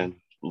it, it. man.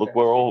 Look,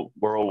 we're all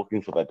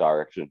looking for that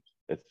direction.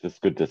 It's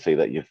just good to see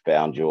that you've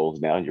found yours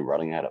now and you're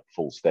running at it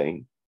full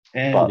steam. But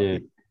And Yeah.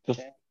 just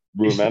it's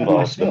not remember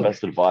myself.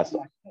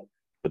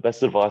 the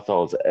best advice I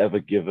was ever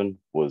given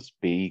was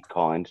be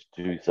kind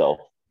to yourself.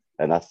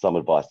 And that's some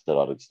advice that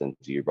I'd extend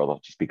to you, brother.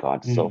 Just be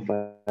kind to yourself,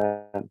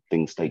 man.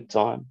 Things take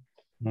time.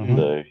 Mhm.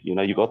 So,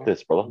 you got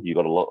this, brother. You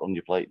got a lot on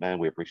your plate, man.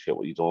 We appreciate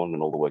what you're doing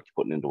and all the work you're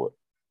putting into it.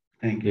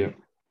 Thank you.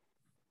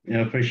 Yeah,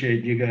 I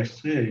appreciate you guys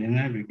too.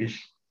 Because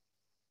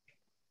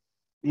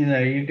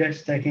you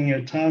guys taking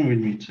your time with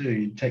me too.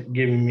 You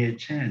giving me a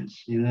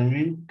chance. You know what I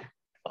mean?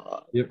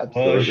 Yep.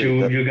 Or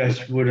Absolutely. you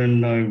guys wouldn't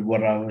know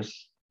what I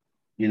was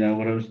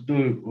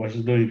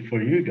doing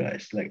for you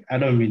guys. Like I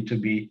don't mean to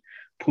be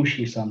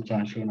pushy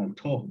sometimes when I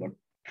talk, but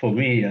for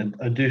me,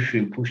 I do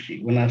feel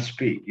pushy when I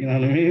speak. You know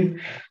what I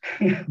mean?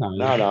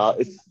 No,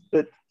 it's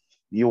that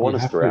you want You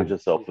to have surround to.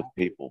 yourself with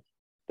people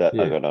that are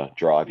Yeah. going to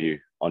drive you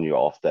on your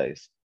off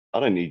days. I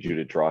don't need you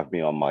to drive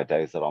me on my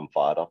days that I'm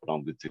fired up and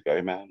I'm good to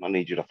go, man. I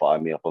need you to fire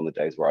me up on the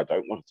days where I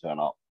don't want to turn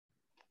up.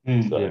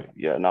 Mm.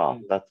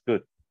 So, that's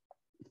good.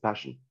 It's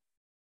passion.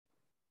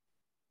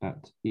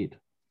 That's it.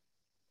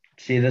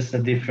 See, that's the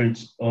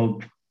difference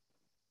of,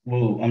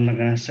 well, I'm not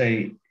gonna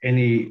say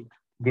any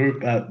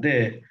group out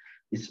there.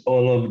 It's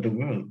all over the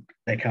world.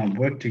 They can't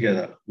work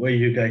together. Where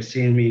you guys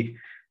see me,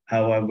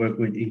 how I work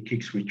with In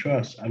Kicks We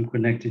Trust, I'm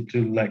connected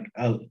to like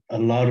a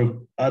lot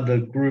of other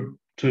group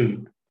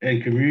too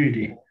and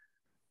community,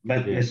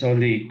 but Yeah. it's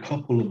only a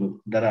couple of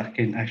them that I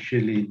can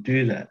actually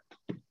do that.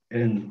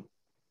 And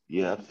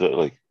Yeah,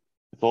 absolutely.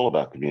 It's all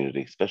about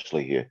community,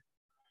 especially here.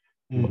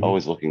 mhm.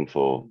 Always looking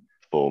for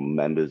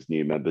members,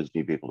 new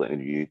people to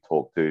interview,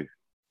 talk to,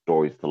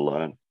 stories to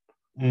learn.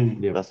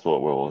 Mm. Yep. That's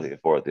what we're all here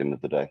for at the end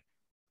of the day.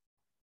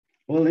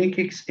 Well, In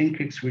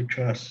Kicks We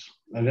Trust,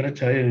 I gotta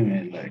tell you,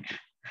 man, like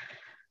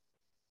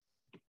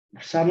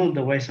some of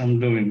the ways I'm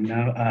doing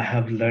now, I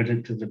have learned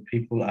it to the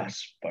people I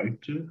spoke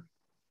to,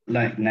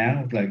 like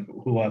now, like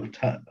who I'm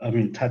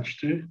in touch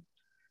to,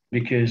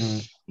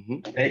 because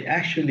Mhm. they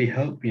actually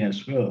help me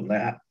as well.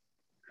 Like,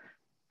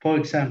 for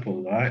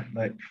example, right,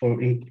 like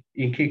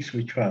in Kicks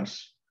We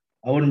Trust,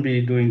 I wouldn't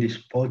be doing this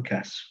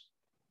podcast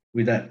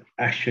without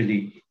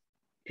actually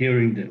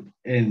hearing them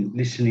and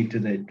listening to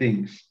their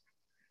things.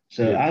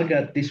 So Yeah. I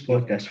got this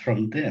podcast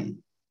from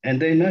them, and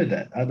they know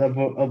that.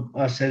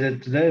 I said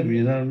it to them.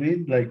 You know what I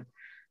mean? Like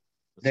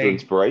It's your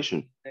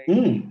inspiration.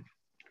 mm.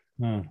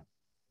 Mm.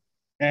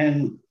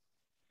 And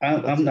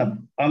That's it.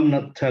 I'm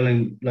not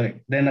telling,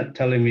 like they're not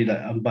telling me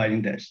that I'm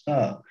buying their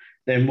style.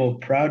 They're more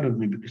proud of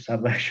me because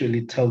I've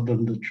actually told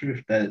them the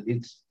truth that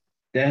it's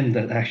them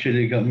that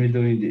actually got me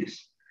doing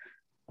this.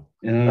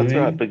 You know what I That's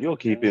right. mean? But you're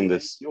keeping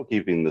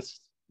this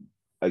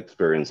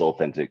experience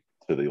authentic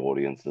to the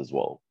audience as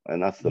well.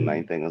 And that's the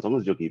main Mm. thing. As long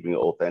as you're keeping it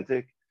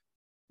authentic,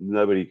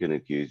 nobody can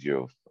accuse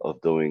you of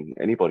doing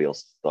anybody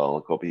else's style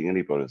or copying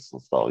anybody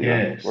else's style.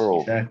 Yes,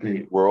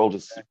 exactly. We're all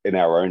just in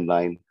our own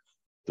lane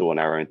doing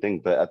our own thing.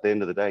 But at the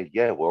end of the day,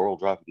 yeah, we're all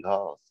driving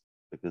cars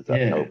because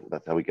Yeah,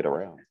 that's how we get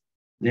around.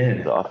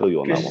 yeah. So I feel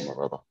you on that one, Because my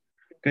brother.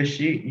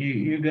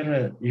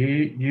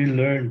 you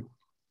learn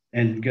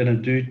and gonna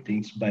do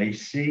things by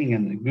seeing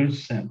a good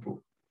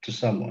sample to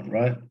someone,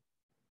 right?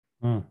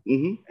 Mm.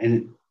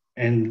 Hmm.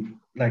 And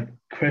like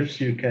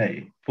Krebs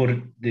UK put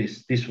it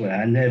this way.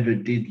 I never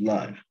did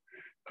live.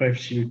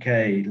 Krebs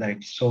UK,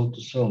 like soul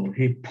to soul,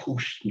 he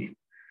pushed me.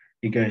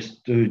 He goes,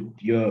 dude,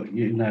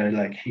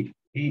 like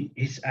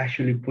he's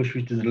actually pushed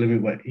me to the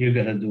limit where you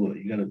gotta do it,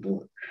 you gotta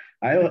do it.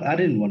 I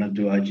didn't want to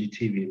do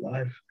IGTV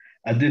live.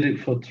 I did it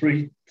for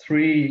three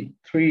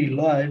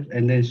live,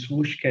 and then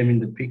Swoosh came in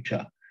the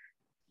picture.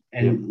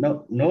 Yep. And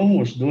no one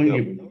was doing Yep.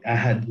 it with me. I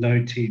had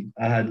no team.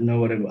 I had no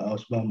whatever. I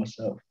was by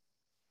myself.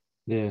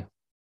 Yeah.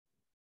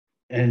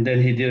 And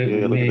then he did it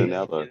Yeah, with look at it me.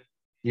 now though.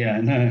 Yeah,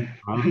 I know.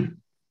 Huh?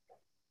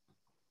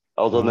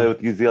 I was on there Wow.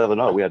 with you the other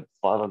night. We had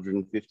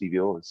 550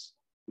 viewers.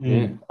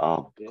 Yeah.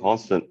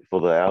 Constant for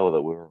the hour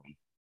that we were on.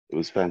 It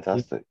was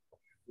fantastic.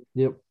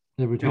 Yep.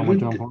 Every The time I good,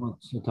 jump on,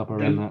 it's up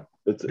around the, that.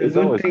 It's the it's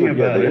good always thing good.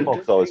 Yeah, the about it,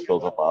 inbox always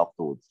fills up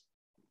afterwards.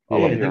 I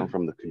Yeah. love hearing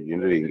from the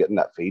community and getting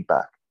that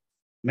feedback.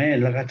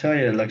 man, like I tell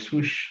you, like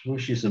Swoosh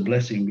is a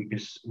blessing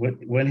because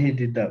when he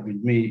did that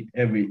with me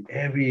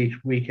every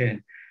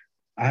weekend,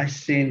 I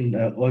seen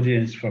an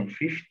audience from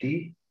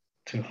 50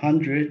 to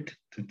 100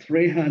 to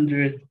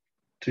 300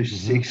 to Mhm.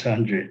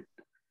 600.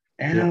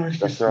 And Yep, I was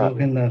that's just right.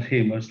 looking at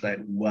him. I was like,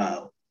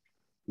 wow.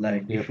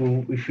 Like Yep.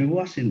 if he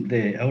wasn't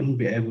there, I wouldn't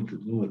be able to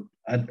do it.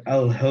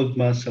 I'll help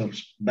myself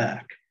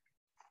back.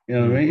 You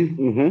know what I mean?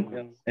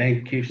 Mm-hmm.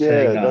 And keep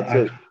saying, Yeah, that's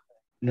it.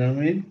 you know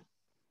what I mean?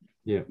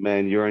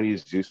 Man, you're only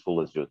as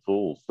useful as your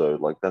tools. So,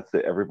 like, that's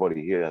it.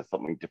 Everybody here has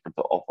something different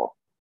to offer.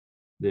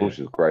 Yeah. Bush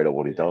is great at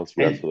what he does.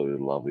 We And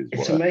absolutely love his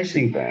it's work.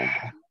 amazing Big fan.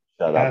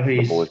 Shout how out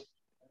to the boys.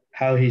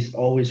 he's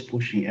always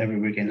pushing every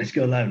weekend. Let's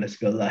go live. Let's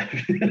go live.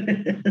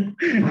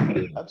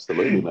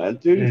 Absolutely, man.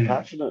 Dude, he's Yeah.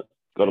 passionate.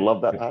 Got to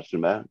love that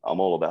passion, man. I'm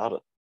all about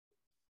it.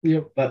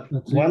 Yep. But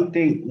That's one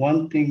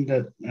thing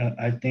that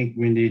I think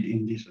we need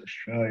in this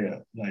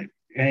Australia, like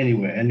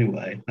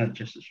anyway, not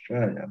just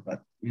Australia,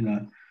 but we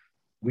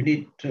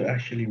need to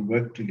actually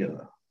work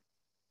together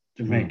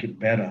to make it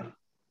better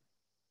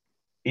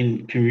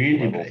in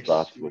community That all based.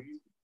 starts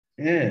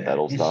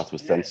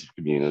with Yeah, sense of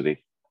community.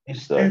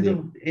 instead So,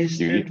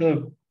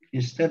 of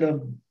instead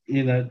of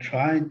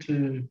trying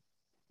to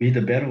be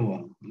the better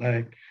one.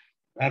 Like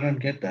I don't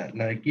get that.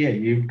 Like yeah,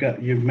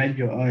 you've made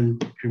your own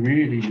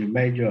community, you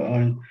made your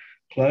own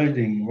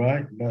clothing,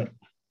 right? But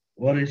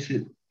what is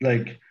it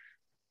like?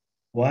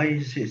 Why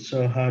is it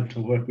so hard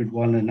to work with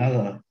one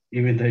another,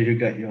 even though you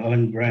got your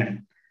own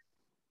brand?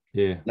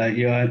 Yeah. Like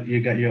you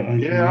got your own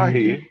yeah, I hear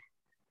community. you.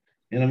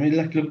 You know what I mean?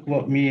 Like look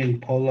what me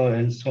and Polo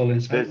and Sol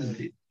and Simon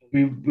did.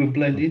 We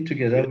blend in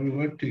together, we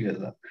work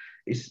together.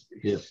 It's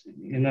you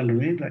know what I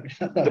mean? Like it's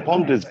not that The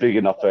pond hard. is big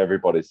enough for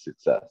everybody's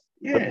success.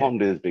 The Yeah.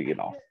 pond is big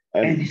enough.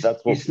 And And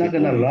that's what it's not people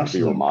gonna need to last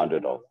be long.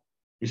 reminded of.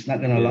 It's not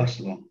gonna Yeah. last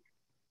long.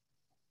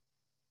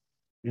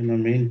 You know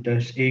what I mean?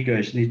 Those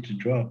egos need to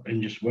drop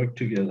and just work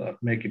together,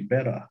 make it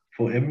better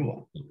for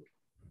everyone.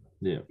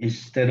 Yeah.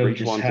 Instead of Each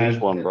just one's have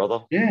each one, brother.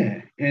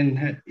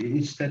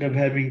 instead of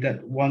having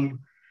that one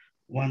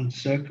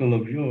circle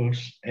of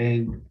yours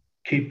and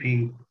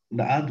keeping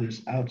the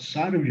others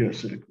outside of your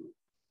circle.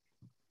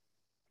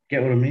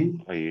 Get what I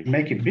mean? Are you?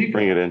 Make it bigger.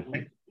 Bring it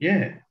in.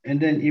 Yeah. And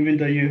then even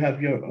though you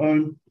have your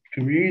own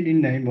community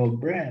name or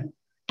brand,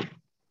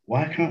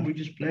 why can't we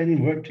just blend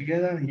and work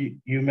together?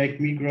 You make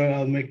me grow,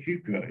 I'll make you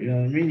grow. You know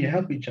what I mean? You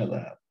help each other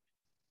out.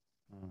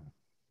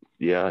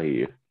 Yeah, I hear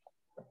you.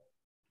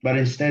 But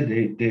instead,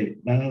 they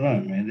I don't know,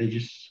 man.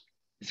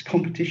 It's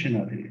competition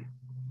out here.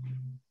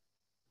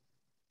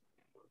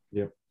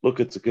 Look,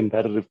 it's a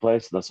competitive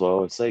place. And that's why I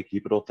always say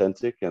keep it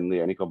authentic. And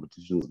the only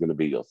competition is going to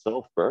be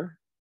yourself, bro.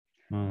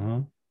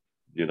 You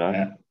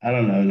know? I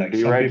don't know. Like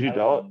Be some around people, you,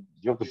 do it.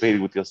 You're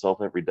competing with yourself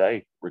every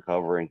day,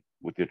 recovering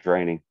with your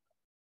training,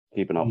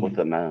 keeping up with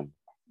it, man.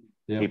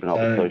 Yeah. Keeping up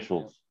with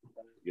socials.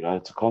 You know,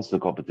 it's a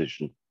constant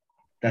competition.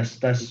 That's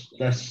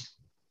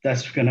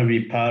gonna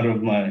be part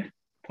of my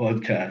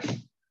podcast.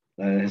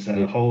 There's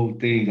a whole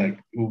thing like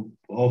will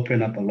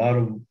open up a lot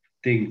of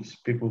things,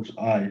 people's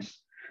eyes,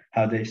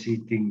 how they see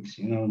things.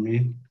 You know what I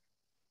mean?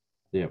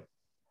 Yeah.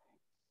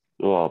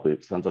 Oh, but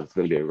it sounds like it's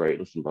going to be a great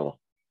listen, brother.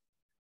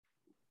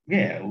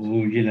 Yeah.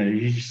 Well,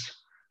 you just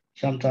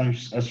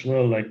sometimes as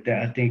well like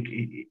that. I think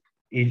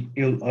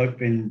it'll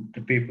open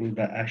the people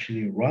that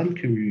actually run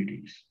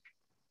communities,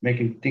 make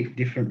them think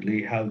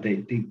differently. How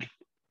they think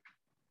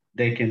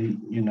they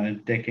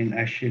can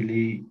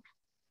actually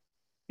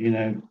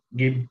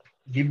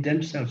give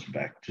themselves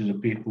back to the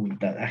people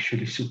that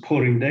actually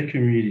supporting their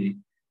community.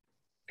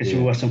 Because if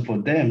it wasn't for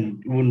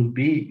them, it wouldn't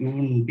be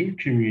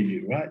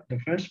community, right? In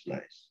the first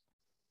place.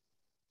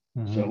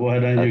 So why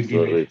don't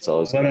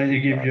you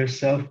give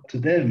yourself to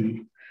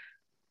them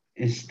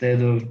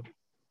instead of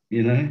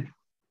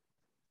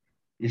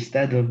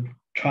instead of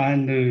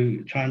trying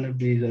to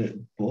be the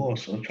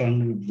boss or trying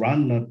to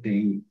run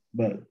nothing,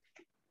 but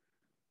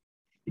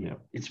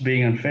it's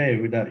being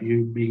unfair without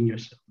you being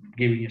yourself,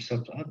 giving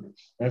yourself to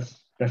others.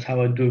 That's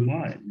how I do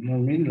mine. You know what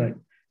I mean? Like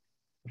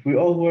if we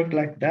all work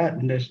like that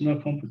and there's no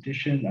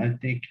competition, I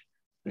think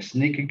the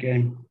sneaker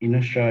game in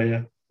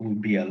Australia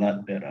would be a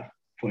lot better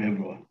for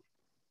everyone.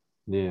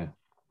 Yeah.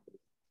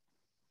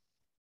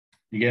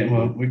 We get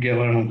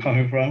where I'm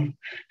coming from?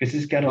 Because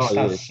it's got to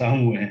start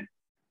somewhere.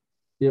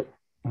 Yep,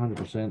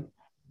 100%.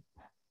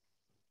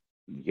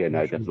 Yeah,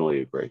 no,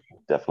 definitely agree.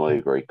 Definitely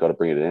agree. Got to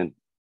bring it in.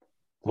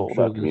 It's all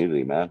about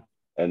community, man.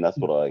 And that's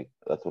what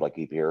I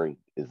keep hearing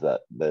is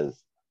that there's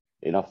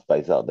enough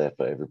space out there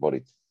for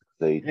everybody to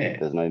succeed. Yeah.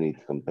 There's no need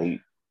to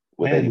compete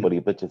with anybody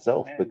but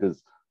yourself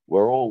because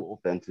we're all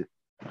authentic.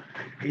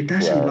 It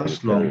doesn't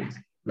last long.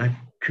 Like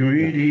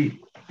community,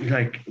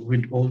 like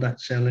with all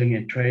that selling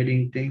and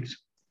trading things,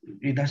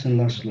 it doesn't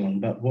last long.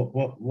 But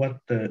what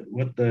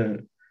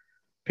the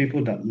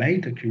people that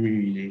made the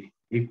community,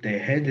 if they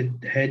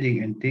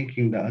heading and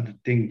thinking the other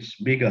things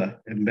bigger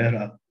and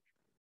better,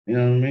 you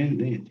know what I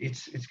mean?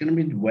 It's gonna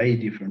be way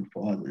different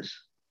for others.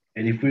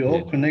 And if we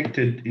all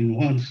connected in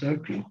one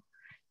circle,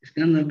 it's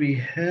gonna be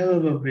hell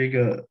of a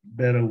bigger,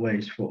 better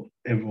ways for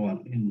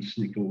everyone in the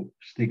sneaker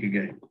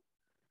game.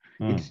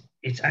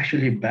 It's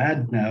actually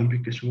bad now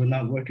because we're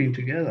not working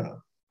together.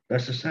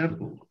 That's the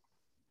sample.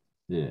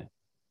 Yeah.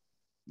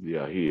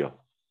 Yeah, here.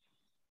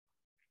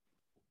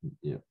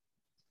 Yeah.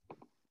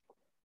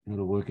 Got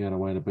to work out a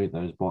way to beat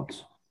those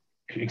bots.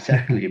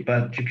 exactly.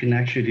 But you can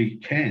actually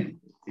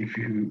if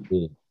you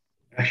Yeah.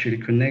 actually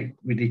connect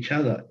with each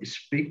other,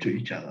 speak to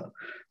each other,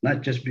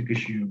 not just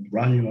because you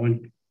run your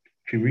own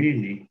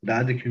community. The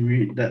other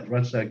community that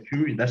runs that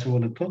community doesn't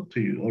want to talk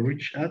to you or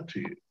reach out to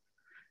you.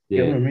 You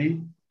know Yeah. what I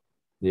mean?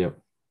 Yeah.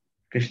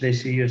 Because they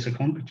see you as a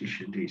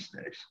competition these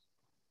days.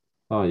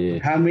 Oh yeah.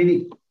 How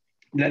many?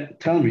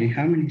 Tell me,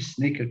 how many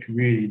sneaker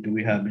community do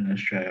we have in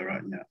Australia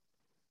right now?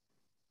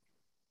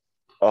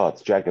 Oh,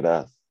 it's jagged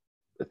ass.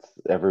 It's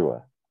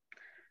everywhere.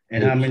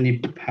 And Heaps. how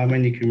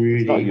many It's not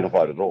community?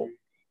 unified at all.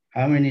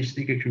 How many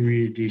sneaker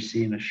community do you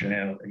see in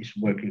Australia is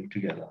working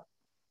together?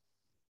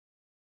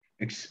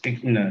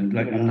 You know,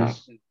 like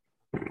unless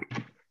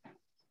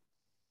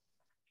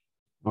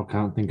I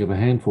can't think of a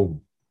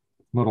handful.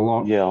 Not a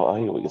lot. Yeah, I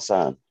hear what you're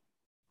saying.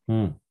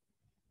 Hmm.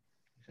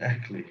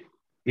 exactly.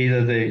 Either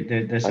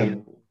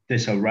I,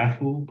 there's a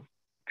raffle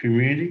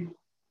community,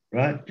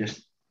 right?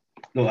 Just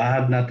look, I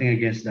have nothing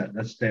against that.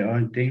 That's their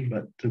own thing.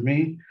 But to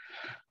me,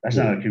 that's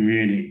Yeah. not a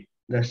community.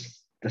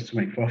 That's to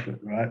make profit,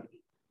 right?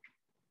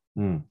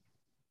 Hmm.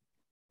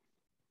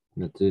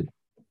 That's it.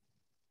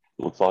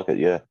 looks like it,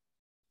 yeah.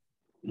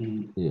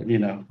 Yeah. You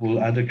know, will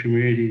other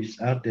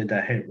communities out there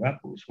that hate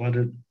raffles, why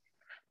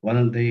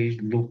don't they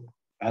look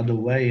other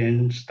way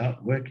and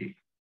start working?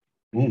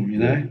 Boom, you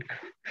Yeah. know,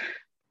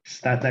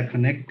 start that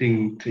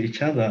connecting to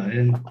each other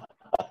and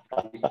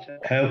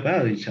help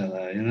out each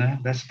other. You know,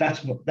 that's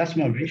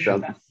my It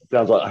vision.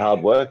 sounds like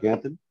hard work,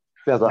 Anthony.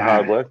 Sounds like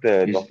hard Nah, work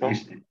there, it's Doctor.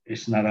 it's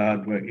it's not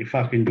hard work. If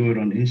I can do it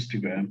on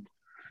Instagram,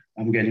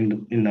 I'm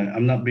getting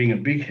I'm not being a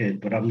big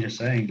head, but I'm just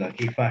saying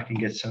like if I can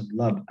get some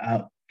love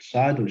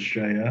outside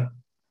Australia,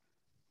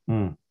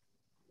 Hmm.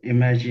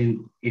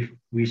 imagine if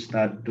we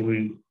start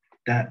doing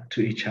that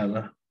to each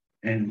other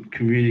and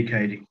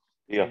communicating.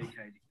 Yeah,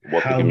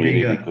 what the How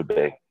community bigger? could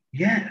be.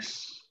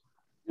 Yes.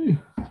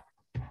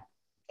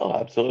 Oh,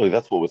 absolutely.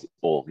 That's what we're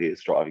all here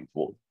striving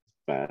towards,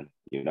 man.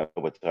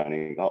 We're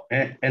turning up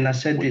And I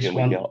said week this in,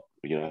 week one. out,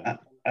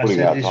 I putting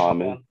said our this.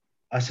 time in.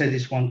 I said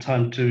this one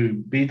time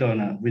to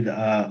Bidona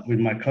with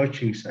my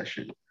coaching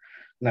session.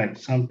 Like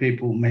some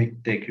people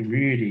make their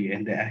community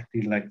and they're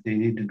acting like they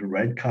needed the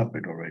red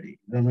carpet already.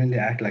 You know what I mean? They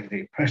act like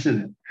they're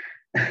president.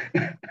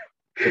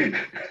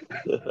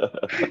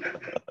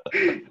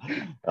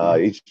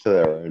 Each to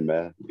their own,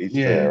 man. Each to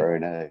yeah. their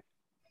own, eh?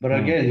 But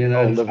Hmm. again, you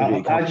I'll know, never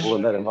be comfortable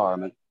in that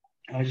environment.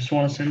 I just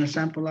want to send a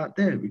sample out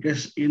there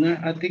because you know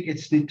I think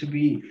it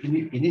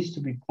needs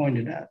to be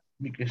pointed out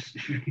because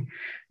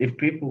if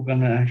people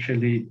gonna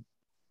actually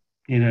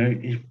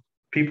if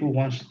people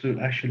wants to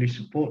actually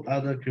support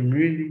other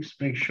communities,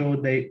 make sure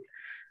the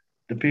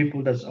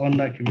people that's on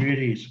that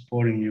community is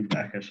supporting you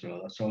back as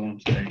well. That's all I'm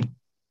saying.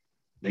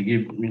 They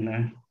give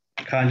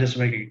can't just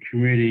make a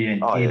community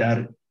and Oh,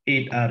 yeah.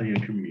 eat out of your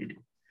community.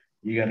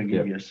 You got to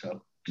give Yeah.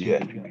 yourself.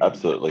 Yeah,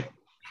 absolutely.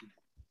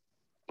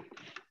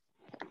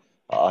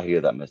 I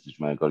hear that message,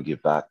 man. Got to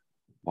give back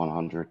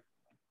 100.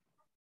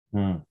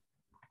 Hmm.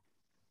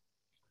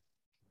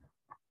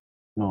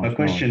 My Nice,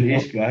 question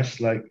nice. is,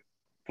 guys, like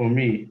for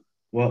me,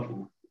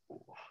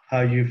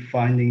 how you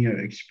finding your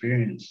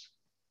experience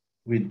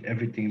with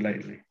everything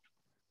lately?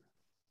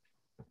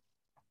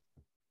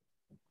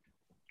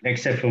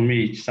 Except for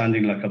me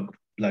sounding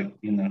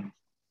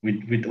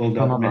with all No,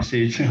 that no, no.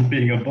 message and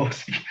being a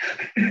boss.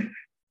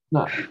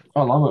 No,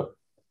 I love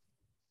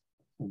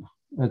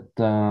it.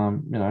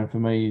 For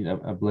me,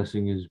 a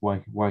blessing is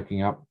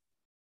waking up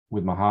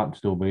with my heart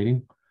still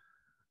beating,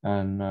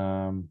 and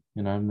and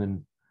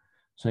then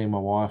seeing my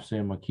wife,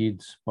 seeing my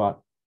kids, but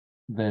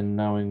then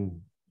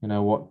knowing,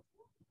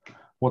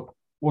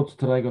 what's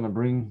today going to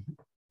bring,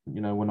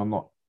 when I'm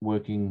not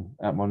working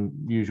at my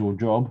usual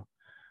job,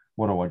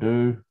 what do I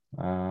do?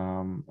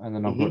 And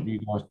then I've got you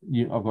guys.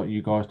 I've got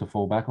you guys to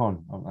fall back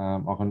on.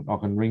 I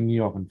can ring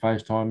you. I can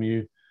FaceTime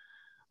you,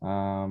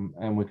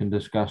 and we can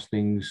discuss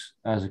things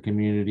as a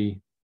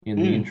community in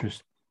the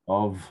interest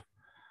of,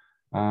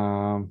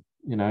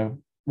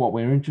 what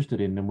we're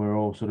interested in, and we're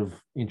all sort of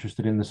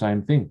interested in the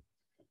same thing.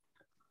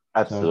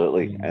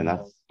 Absolutely. So, and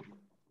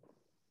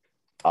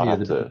I'd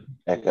have to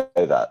echo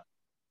that.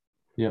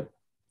 Yeah.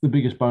 The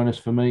biggest bonus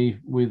for me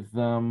with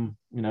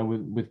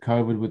with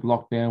COVID, with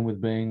lockdown, with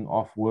being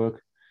off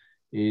work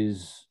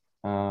is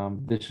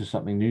this is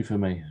something new for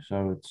me.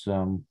 So it's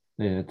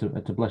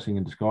a blessing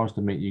in disguise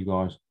to meet you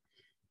guys.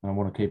 And I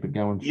want to keep it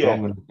going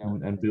strong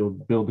and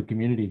build the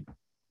community.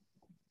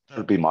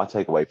 That'd be my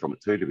takeaway from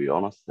it too, to be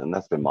honest. And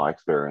that's been my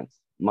experience.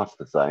 Much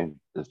the same.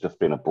 There's just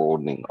been a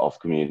broadening of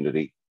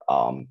community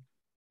on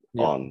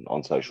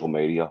social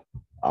media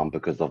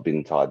because I've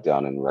been tied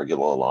down in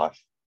regular life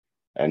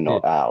and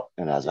not out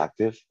and as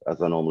active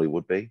as I normally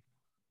would be.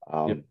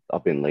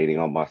 I've been leaning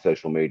on my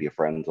social media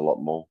friends a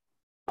lot more,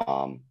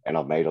 and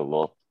I've made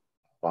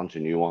bunch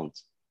of new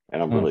ones,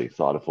 and I'm really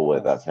excited for where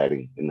that's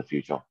heading in the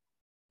future.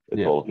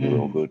 It's all looking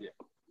real good.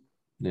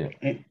 Yeah,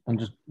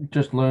 and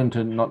just learn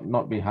to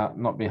not be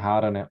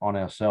hard on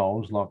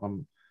ourselves. Like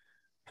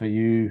for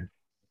you,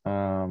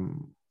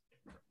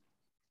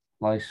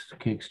 Lace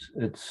Kicks,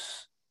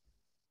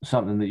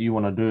 something that you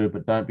want to do,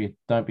 but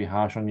don't be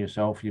harsh on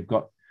yourself. You've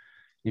got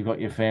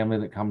your family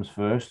that comes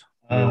first.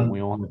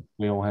 We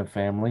all have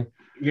family,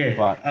 Yeah,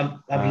 but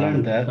I've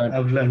learned that. don't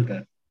I've learned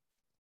that.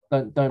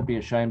 don't be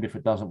ashamed if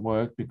it doesn't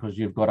work, because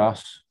you've got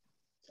us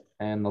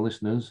and the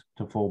listeners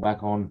to fall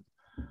back on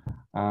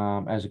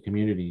as a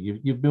community.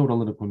 You've built a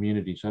little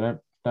community, so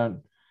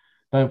don't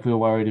feel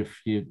worried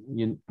if you're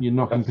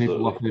knocking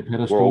people off their Absolutely.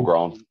 pedestal. We're all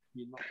grown.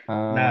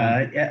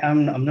 Nah,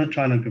 I'm not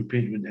trying to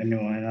compete with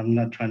anyone. I'm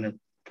not trying to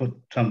put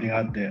something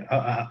out there.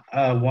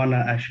 I want to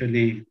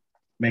actually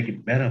make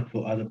it better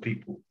for other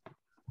people,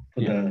 for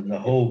the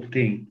whole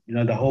thing,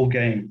 the whole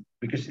game,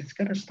 because it's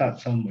gonna start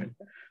somewhere.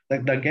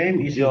 Like the game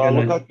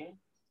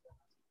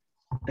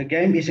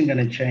isn't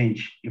gonna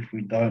change if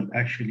we don't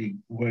actually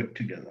work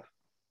together.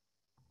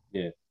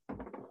 Yeah.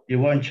 It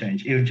won't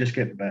change. It'll just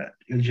get bad.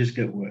 It'll just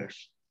get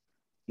worse.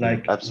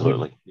 Like,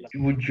 Absolutely.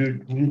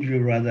 wouldn't you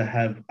rather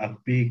have a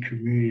big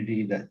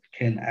community that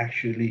can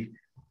actually,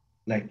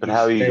 like, But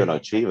how are you going to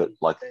achieve it?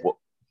 Like,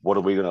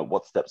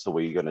 what steps are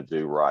we going to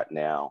do right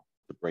now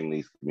to bring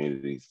these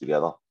communities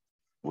together?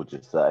 Would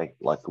you say,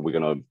 like, we're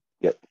going to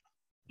get,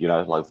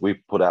 like,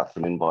 we've put out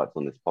some invites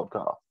on this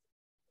podcast.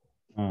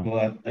 Well,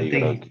 I We're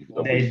think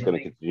just going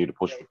to continue to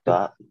push with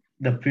that.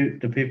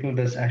 the people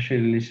that's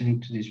actually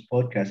listening to this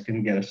podcast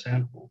can get a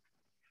sample,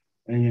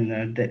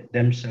 and that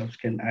themselves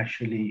can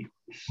actually,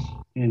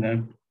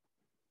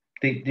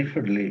 think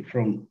differently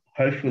from.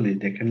 Hopefully,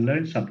 they can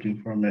learn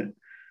something from it,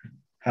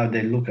 how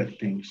they look at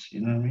things.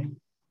 You know what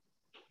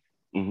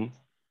I mean?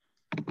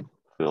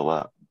 Feel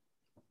that.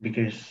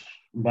 Because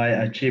by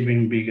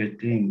achieving bigger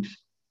things,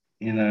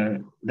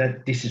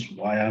 that this is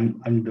why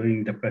I'm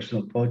doing the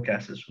personal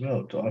podcast as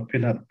well, to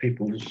open up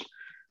people's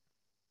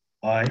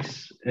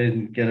eyes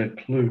and get a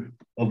clue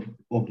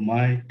of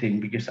my thing,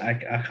 because I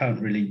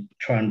can't really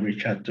try and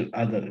reach out to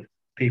other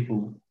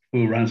people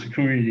who runs a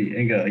community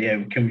and go,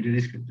 yeah, can we do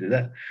this, can we do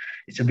that?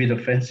 It's a bit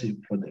offensive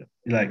for them.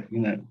 Like,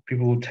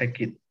 people will take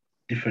it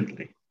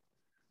differently.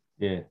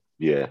 Yeah.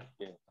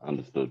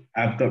 Understood.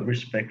 I've got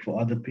respect for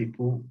other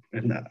people,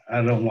 and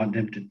I don't want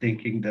them to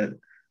thinking that,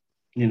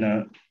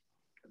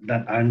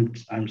 that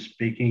I'm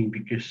speaking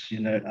because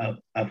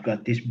I've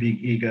got this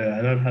big ego.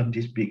 I don't have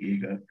this big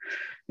ego.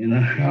 No,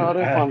 I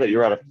don't find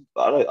that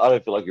I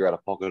don't feel like you're out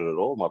of pocket at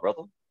all, my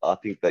brother. I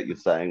think that you're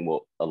saying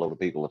what a lot of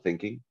people are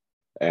thinking,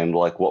 and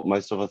like what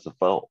most of us have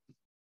felt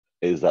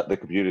is that the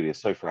community is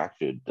so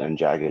fractured and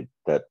jagged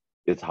that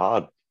it's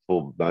hard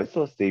for most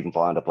of us to even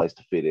find a place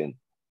to fit in,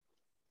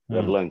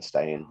 let alone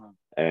stay in.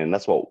 And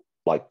that's what,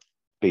 like,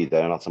 B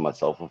Donuts and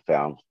myself have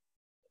found,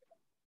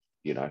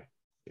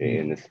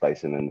 in this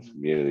space and in this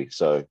community.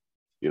 So,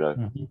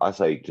 I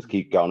say just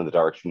keep going in the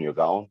direction you're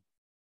going.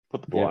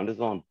 Put the blinders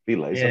on. Be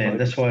lazy. Yeah,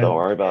 that's why. Don't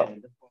worry about.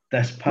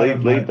 That's part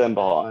of leave them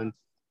behind.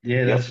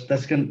 Yeah,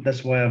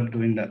 that's why I'm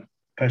doing that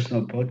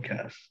personal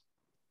podcast,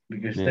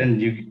 because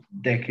then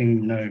they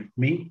can know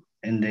me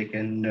and they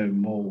can know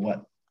more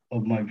what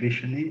my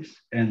vision is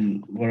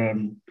and what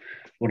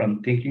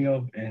I'm thinking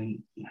of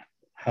and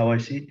how I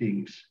see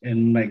things,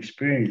 and my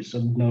experience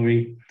of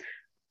knowing,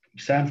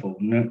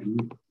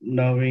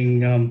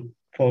 knowing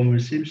Homer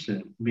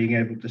Simpson, being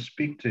able to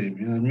speak to him.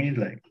 You know what I mean?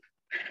 Like,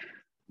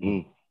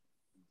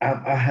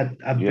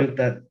 I built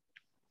that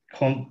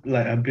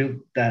I built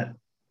that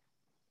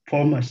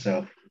for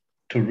myself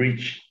to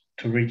reach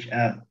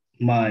out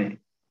my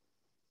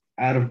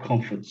out of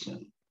comfort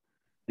zone.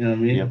 You know what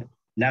I mean? Yep.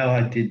 Now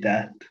I did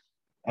that.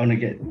 I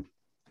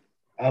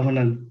want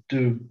to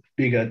do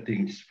bigger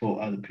things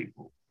for other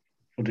people,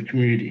 for the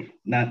community,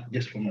 not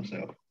just for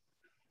myself.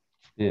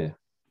 Yeah.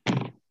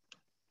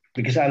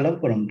 Because I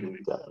love what I'm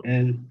doing,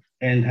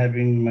 and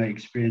having my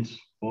experience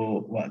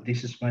for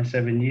this is my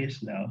 7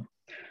 years now,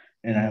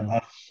 and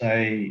I'll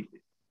say,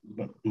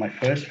 but my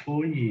first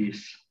 4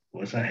 years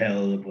was a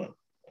hell of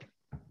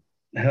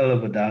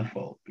a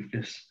downfall,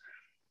 because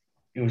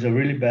it was a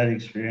really bad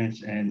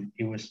experience, and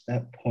it was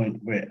that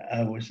point where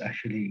I was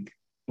actually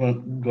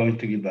going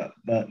to give up,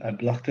 but I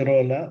blocked it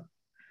all out,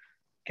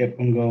 kept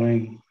on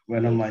going,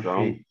 went on my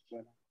feet,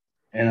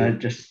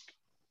 and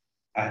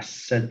I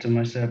said to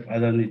myself, I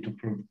don't need to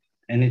prove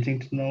anything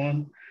to no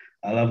one.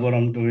 I love what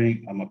I'm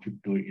doing. I'm gonna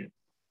keep doing it.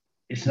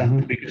 It's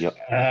not because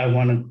I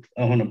want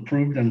to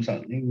prove them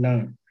something.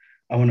 No,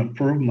 I want to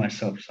prove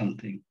myself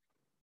something.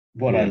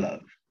 What I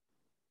love.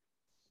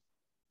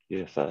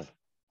 Yeah, fair.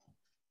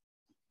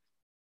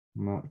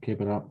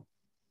 Keep it up.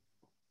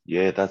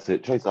 Yeah, that's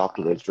it. Chase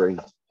after those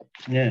dreams.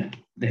 Yeah,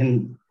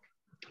 then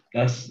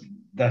that's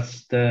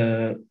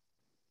the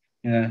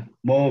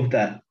more of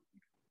that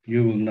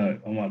you will know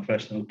on my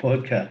personal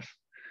podcast.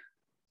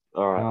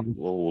 All right.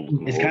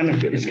 It's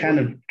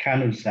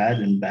kind of sad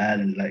and bad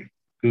and like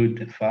good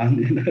and fun,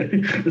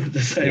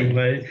 the same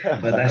way.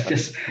 But that's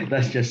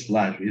just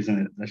life, isn't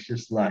it? That's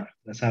just life.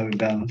 That's how we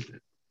balance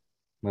it.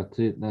 That's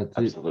it.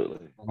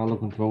 Absolutely. I'm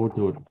looking forward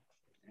to it.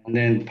 And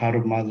then part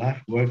of my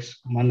life works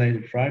Monday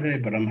to Friday,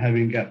 but I'm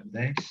having gap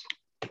days.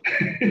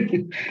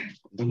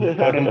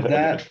 part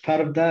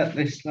of that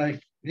is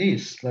like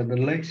this, like the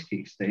legs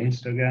kicks, the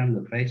Instagram,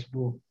 the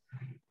Facebook,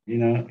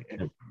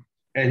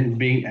 and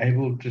being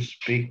able to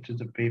speak to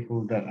the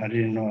people that I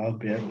didn't know I'll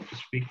be able to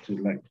speak to,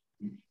 like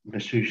the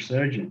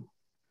surgeon,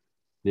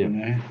 Yeah. you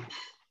know,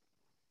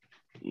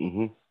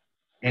 Mm-hmm.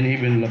 and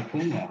even La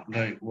Puma,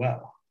 like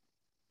wow,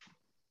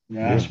 you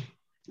know, Yeah.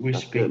 we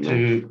That's speak good, man.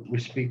 to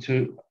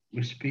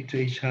we speak to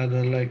each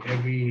other like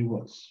every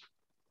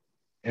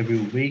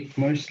week,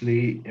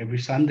 mostly every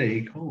Sunday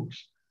he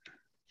calls.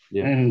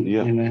 Yeah. And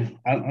Yeah. you know,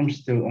 I'm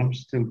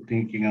still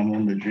thinking I'm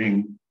on the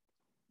dream,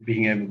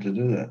 being able to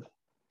do that.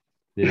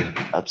 Yeah.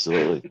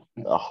 Absolutely.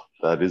 Oh,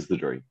 that is the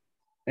dream.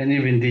 And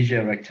even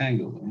DJ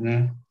Rectangle, you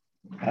know,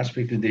 I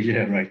speak to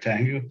DJ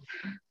Rectangle,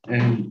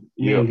 and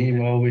me Yep. and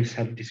him always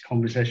have this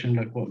conversation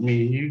like what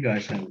me and you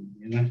guys have,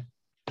 you know.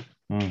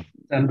 Mm.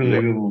 It's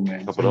unbelievable,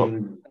 man. It's Top it up.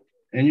 unbelievable.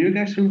 And you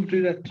guys will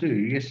do that too.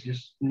 You guys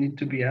just need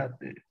to be out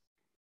there.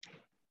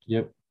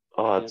 Yep.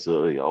 Oh,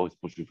 absolutely. Always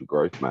pushing for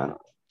growth, man.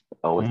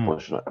 Always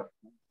pushing it.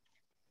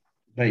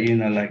 But you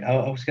know, like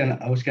I was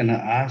gonna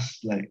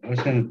ask, like I was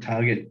gonna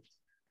target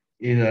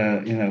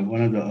either you know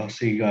one of the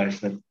Aussie guys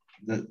that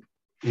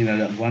you know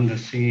that won the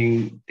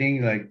singing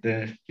thing, like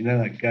the you know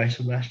like Guy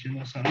Sebastian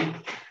or something.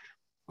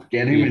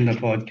 Get him in the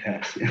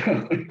podcast.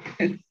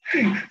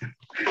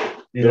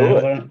 You Do know,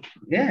 it. well,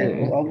 yeah,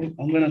 Yeah.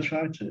 I'm gonna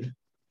try to.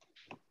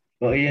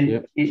 But Ian,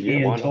 Yep.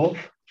 Yeah, why not?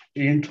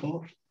 Ian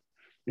Toth,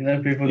 you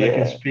know, people that can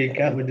Yeah, speak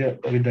up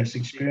with this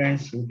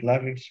experience, with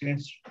life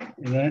experience,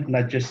 you know,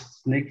 not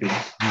just sneakers.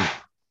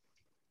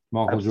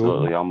 Michael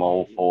absolutely. Jordan. I'm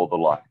all for the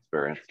life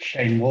experience.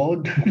 Shane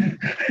Ward.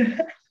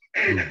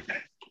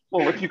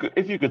 Well, if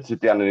you could sit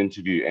down and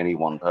interview any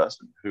one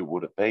person, who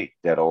would it be,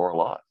 dead or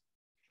alive?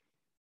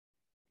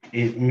 I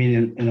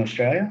mean, in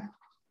Australia.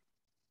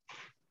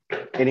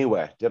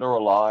 Anywhere, dead or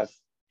alive,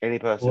 any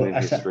person Well, in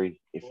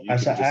history. If you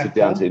as could an just sit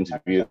down actor, to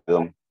interview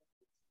them,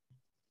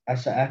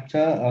 as an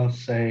actor, I'll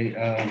say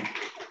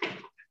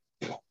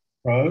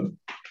Pro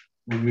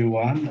would be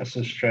one as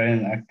an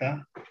Australian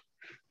actor.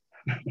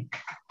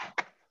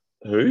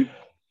 who?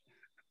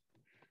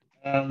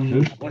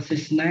 Who? What's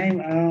his name?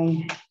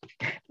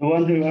 The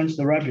one who owns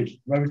the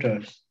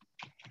Rabbitohs.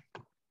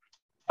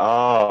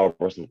 Oh,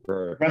 Russell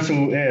Crowe.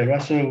 Russell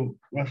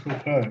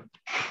Crowe.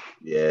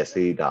 Yeah,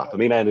 see, for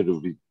me, man,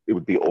 it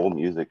would be all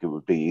music. It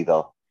would be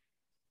either,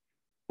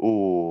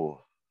 oh,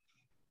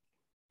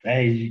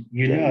 Hey,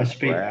 you know, James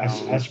Brown.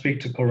 I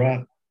speak to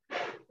Karak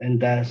and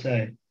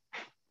Dasa.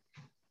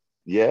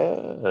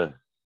 Yeah,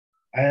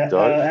 I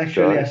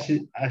actually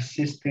dope.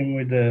 assist him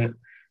with the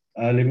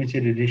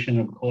limited edition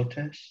of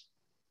Cortez.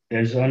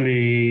 There's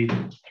only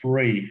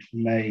 3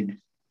 made,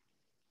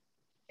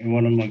 and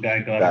one of my guy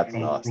got it That's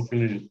from nice.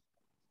 Brooklyn.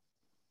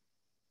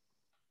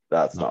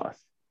 That's nice.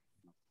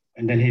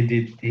 And then he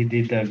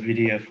did that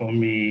video for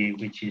me,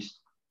 which is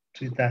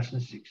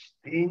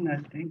 2016, I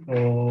think,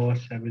 or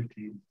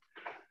 17.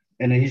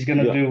 And then he's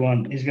gonna Yeah. do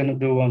one. He's gonna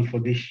do one for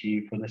this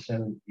year for the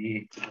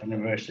 70th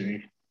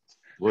anniversary.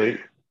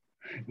 Sweet.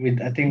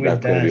 With I think That's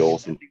with going to be Das.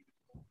 awesome.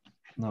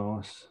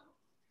 Nice.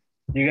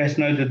 You guys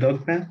know the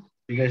Dog Pound?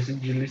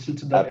 Did you listen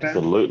to Dog Pound?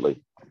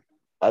 Absolutely.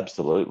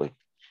 Absolutely.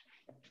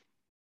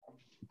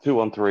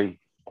 213,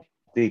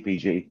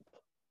 DPG,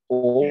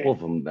 all of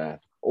them, man.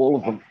 All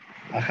of them.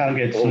 I can't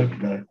get Snoop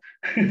though.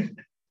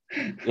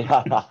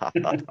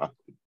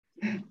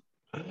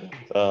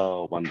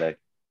 Oh, one day.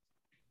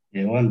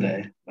 Yeah, one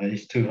day, but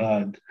it's too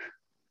hard.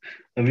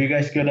 Have you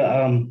guys got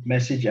a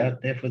message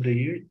out there for the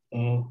youth?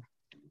 Or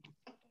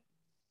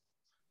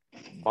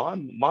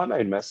My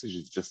main message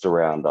is just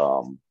around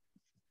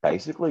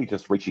basically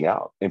just reaching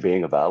out and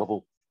being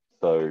available.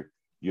 So,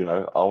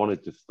 I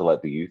wanted just to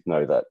let the youth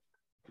know that,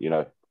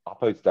 I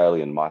post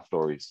daily in my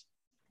stories.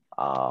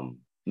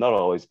 Not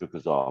always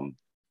because I'm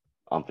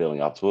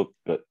feeling up to it,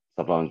 but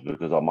sometimes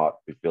because I might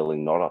be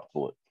feeling not up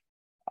to it.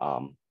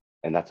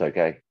 And that's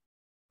okay.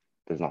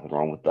 There's nothing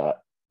wrong with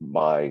that.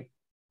 My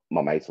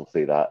mates will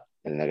see that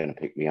and they're going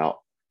to pick me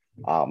up.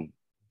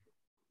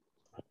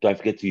 Don't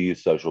forget to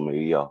use social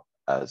media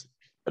as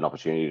an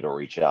opportunity to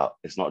reach out.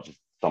 It's not just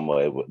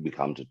somewhere we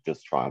come to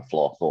just try and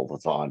floss all the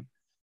time.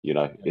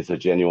 It's a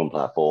genuine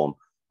platform.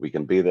 We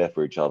can be there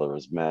for each other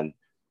as men,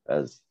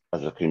 as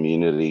a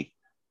community,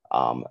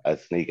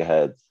 as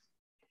sneakerheads,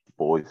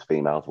 boys,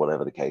 females,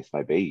 whatever the case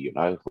may be,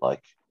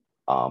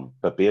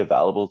 but be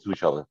available to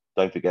each other.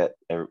 Don't forget,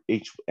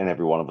 each and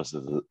every one of us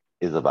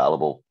is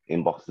available.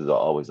 Inboxes are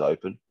always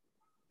open.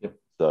 Yep.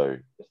 So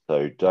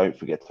don't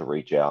forget to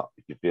reach out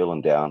if you're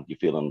feeling down, you're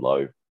feeling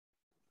low,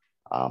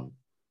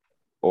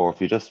 or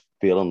if you're just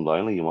feeling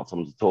lonely, you want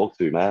someone to talk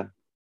to, man.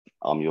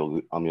 I'm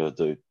your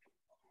dude.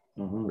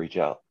 Mm-hmm. Reach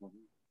out.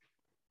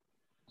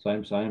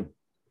 Same.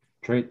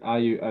 Treat Are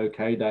You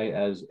Okay Day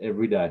as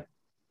every day.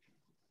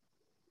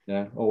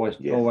 Yeah, always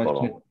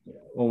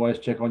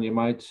check on your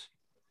mates.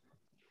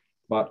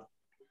 But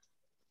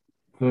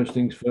first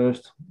things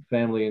first,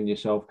 family and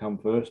yourself come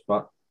first.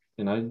 But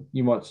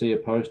you might see a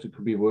post. It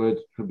could be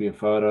words, could be a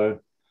photo,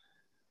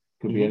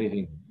 could be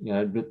anything.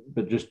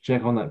 But just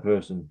check on that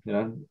person.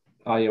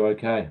 Are you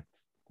okay?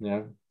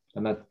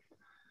 And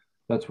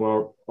that's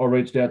where I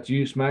reached out to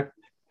you, Smack.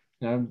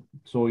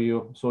 Saw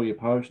your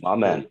post. My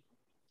man.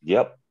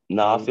 Yep.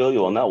 No, I feel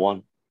you on that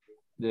one.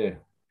 Yeah.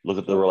 Look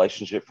at the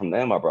relationship from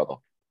there, my brother.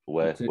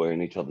 That's it. We're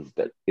in each other's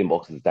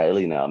inboxes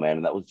daily now, man.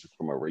 And that was just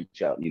from a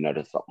reach out. You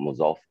noticed something was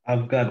off.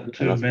 I've got And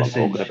two that's what I'm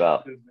talking messages.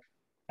 about.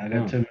 I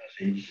got two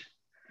messages.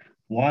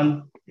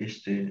 One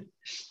is to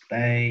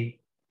stay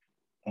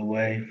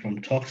away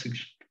from toxic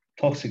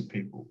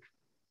people.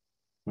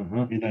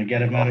 Mhm. You know, get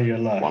them out of your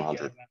life.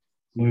 100.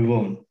 Move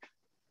on.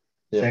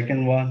 Yeah.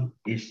 Second one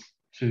is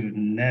to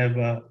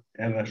never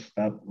ever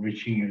stop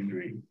reaching your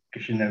dream,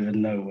 because you never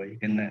know where you're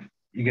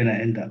gonna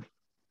end up.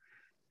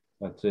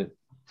 That's it.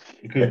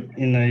 You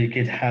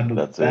could have a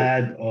That's it.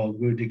 bad or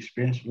good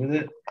experience with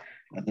it.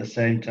 At the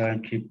same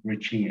time, keep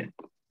reaching it.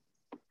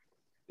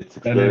 It's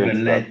Don't ever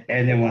experience let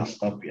anyone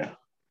stop you.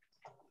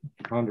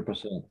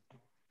 100%.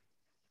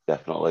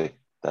 Definitely.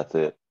 That's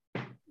it.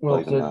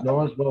 Well Believe in said, that.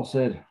 guys. Well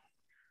said.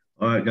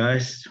 All right,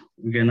 guys,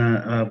 we're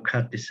gonna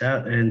cut this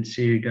out and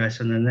see you guys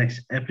on the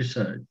next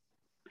episode.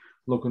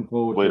 Looking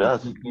forward Sweet to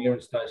as. it. Take care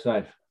and stay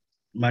safe.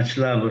 Much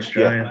love,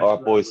 Australia. Yeah. All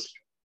right, boys.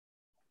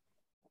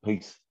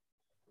 Peace.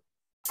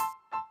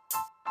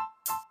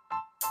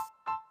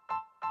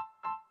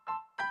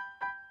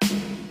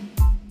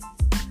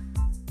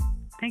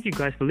 Thank you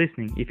guys for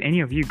listening. If any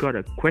of you got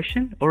a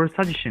question or a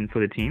suggestion for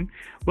the team,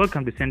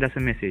 welcome to send us a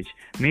message.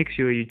 Make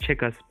sure you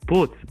check us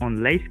both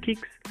on Lace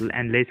Kicks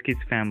and Lace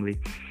Kicks Family,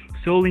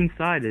 Soul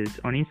Insiders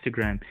on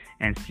Instagram,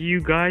 and see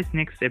you guys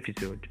next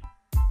episode.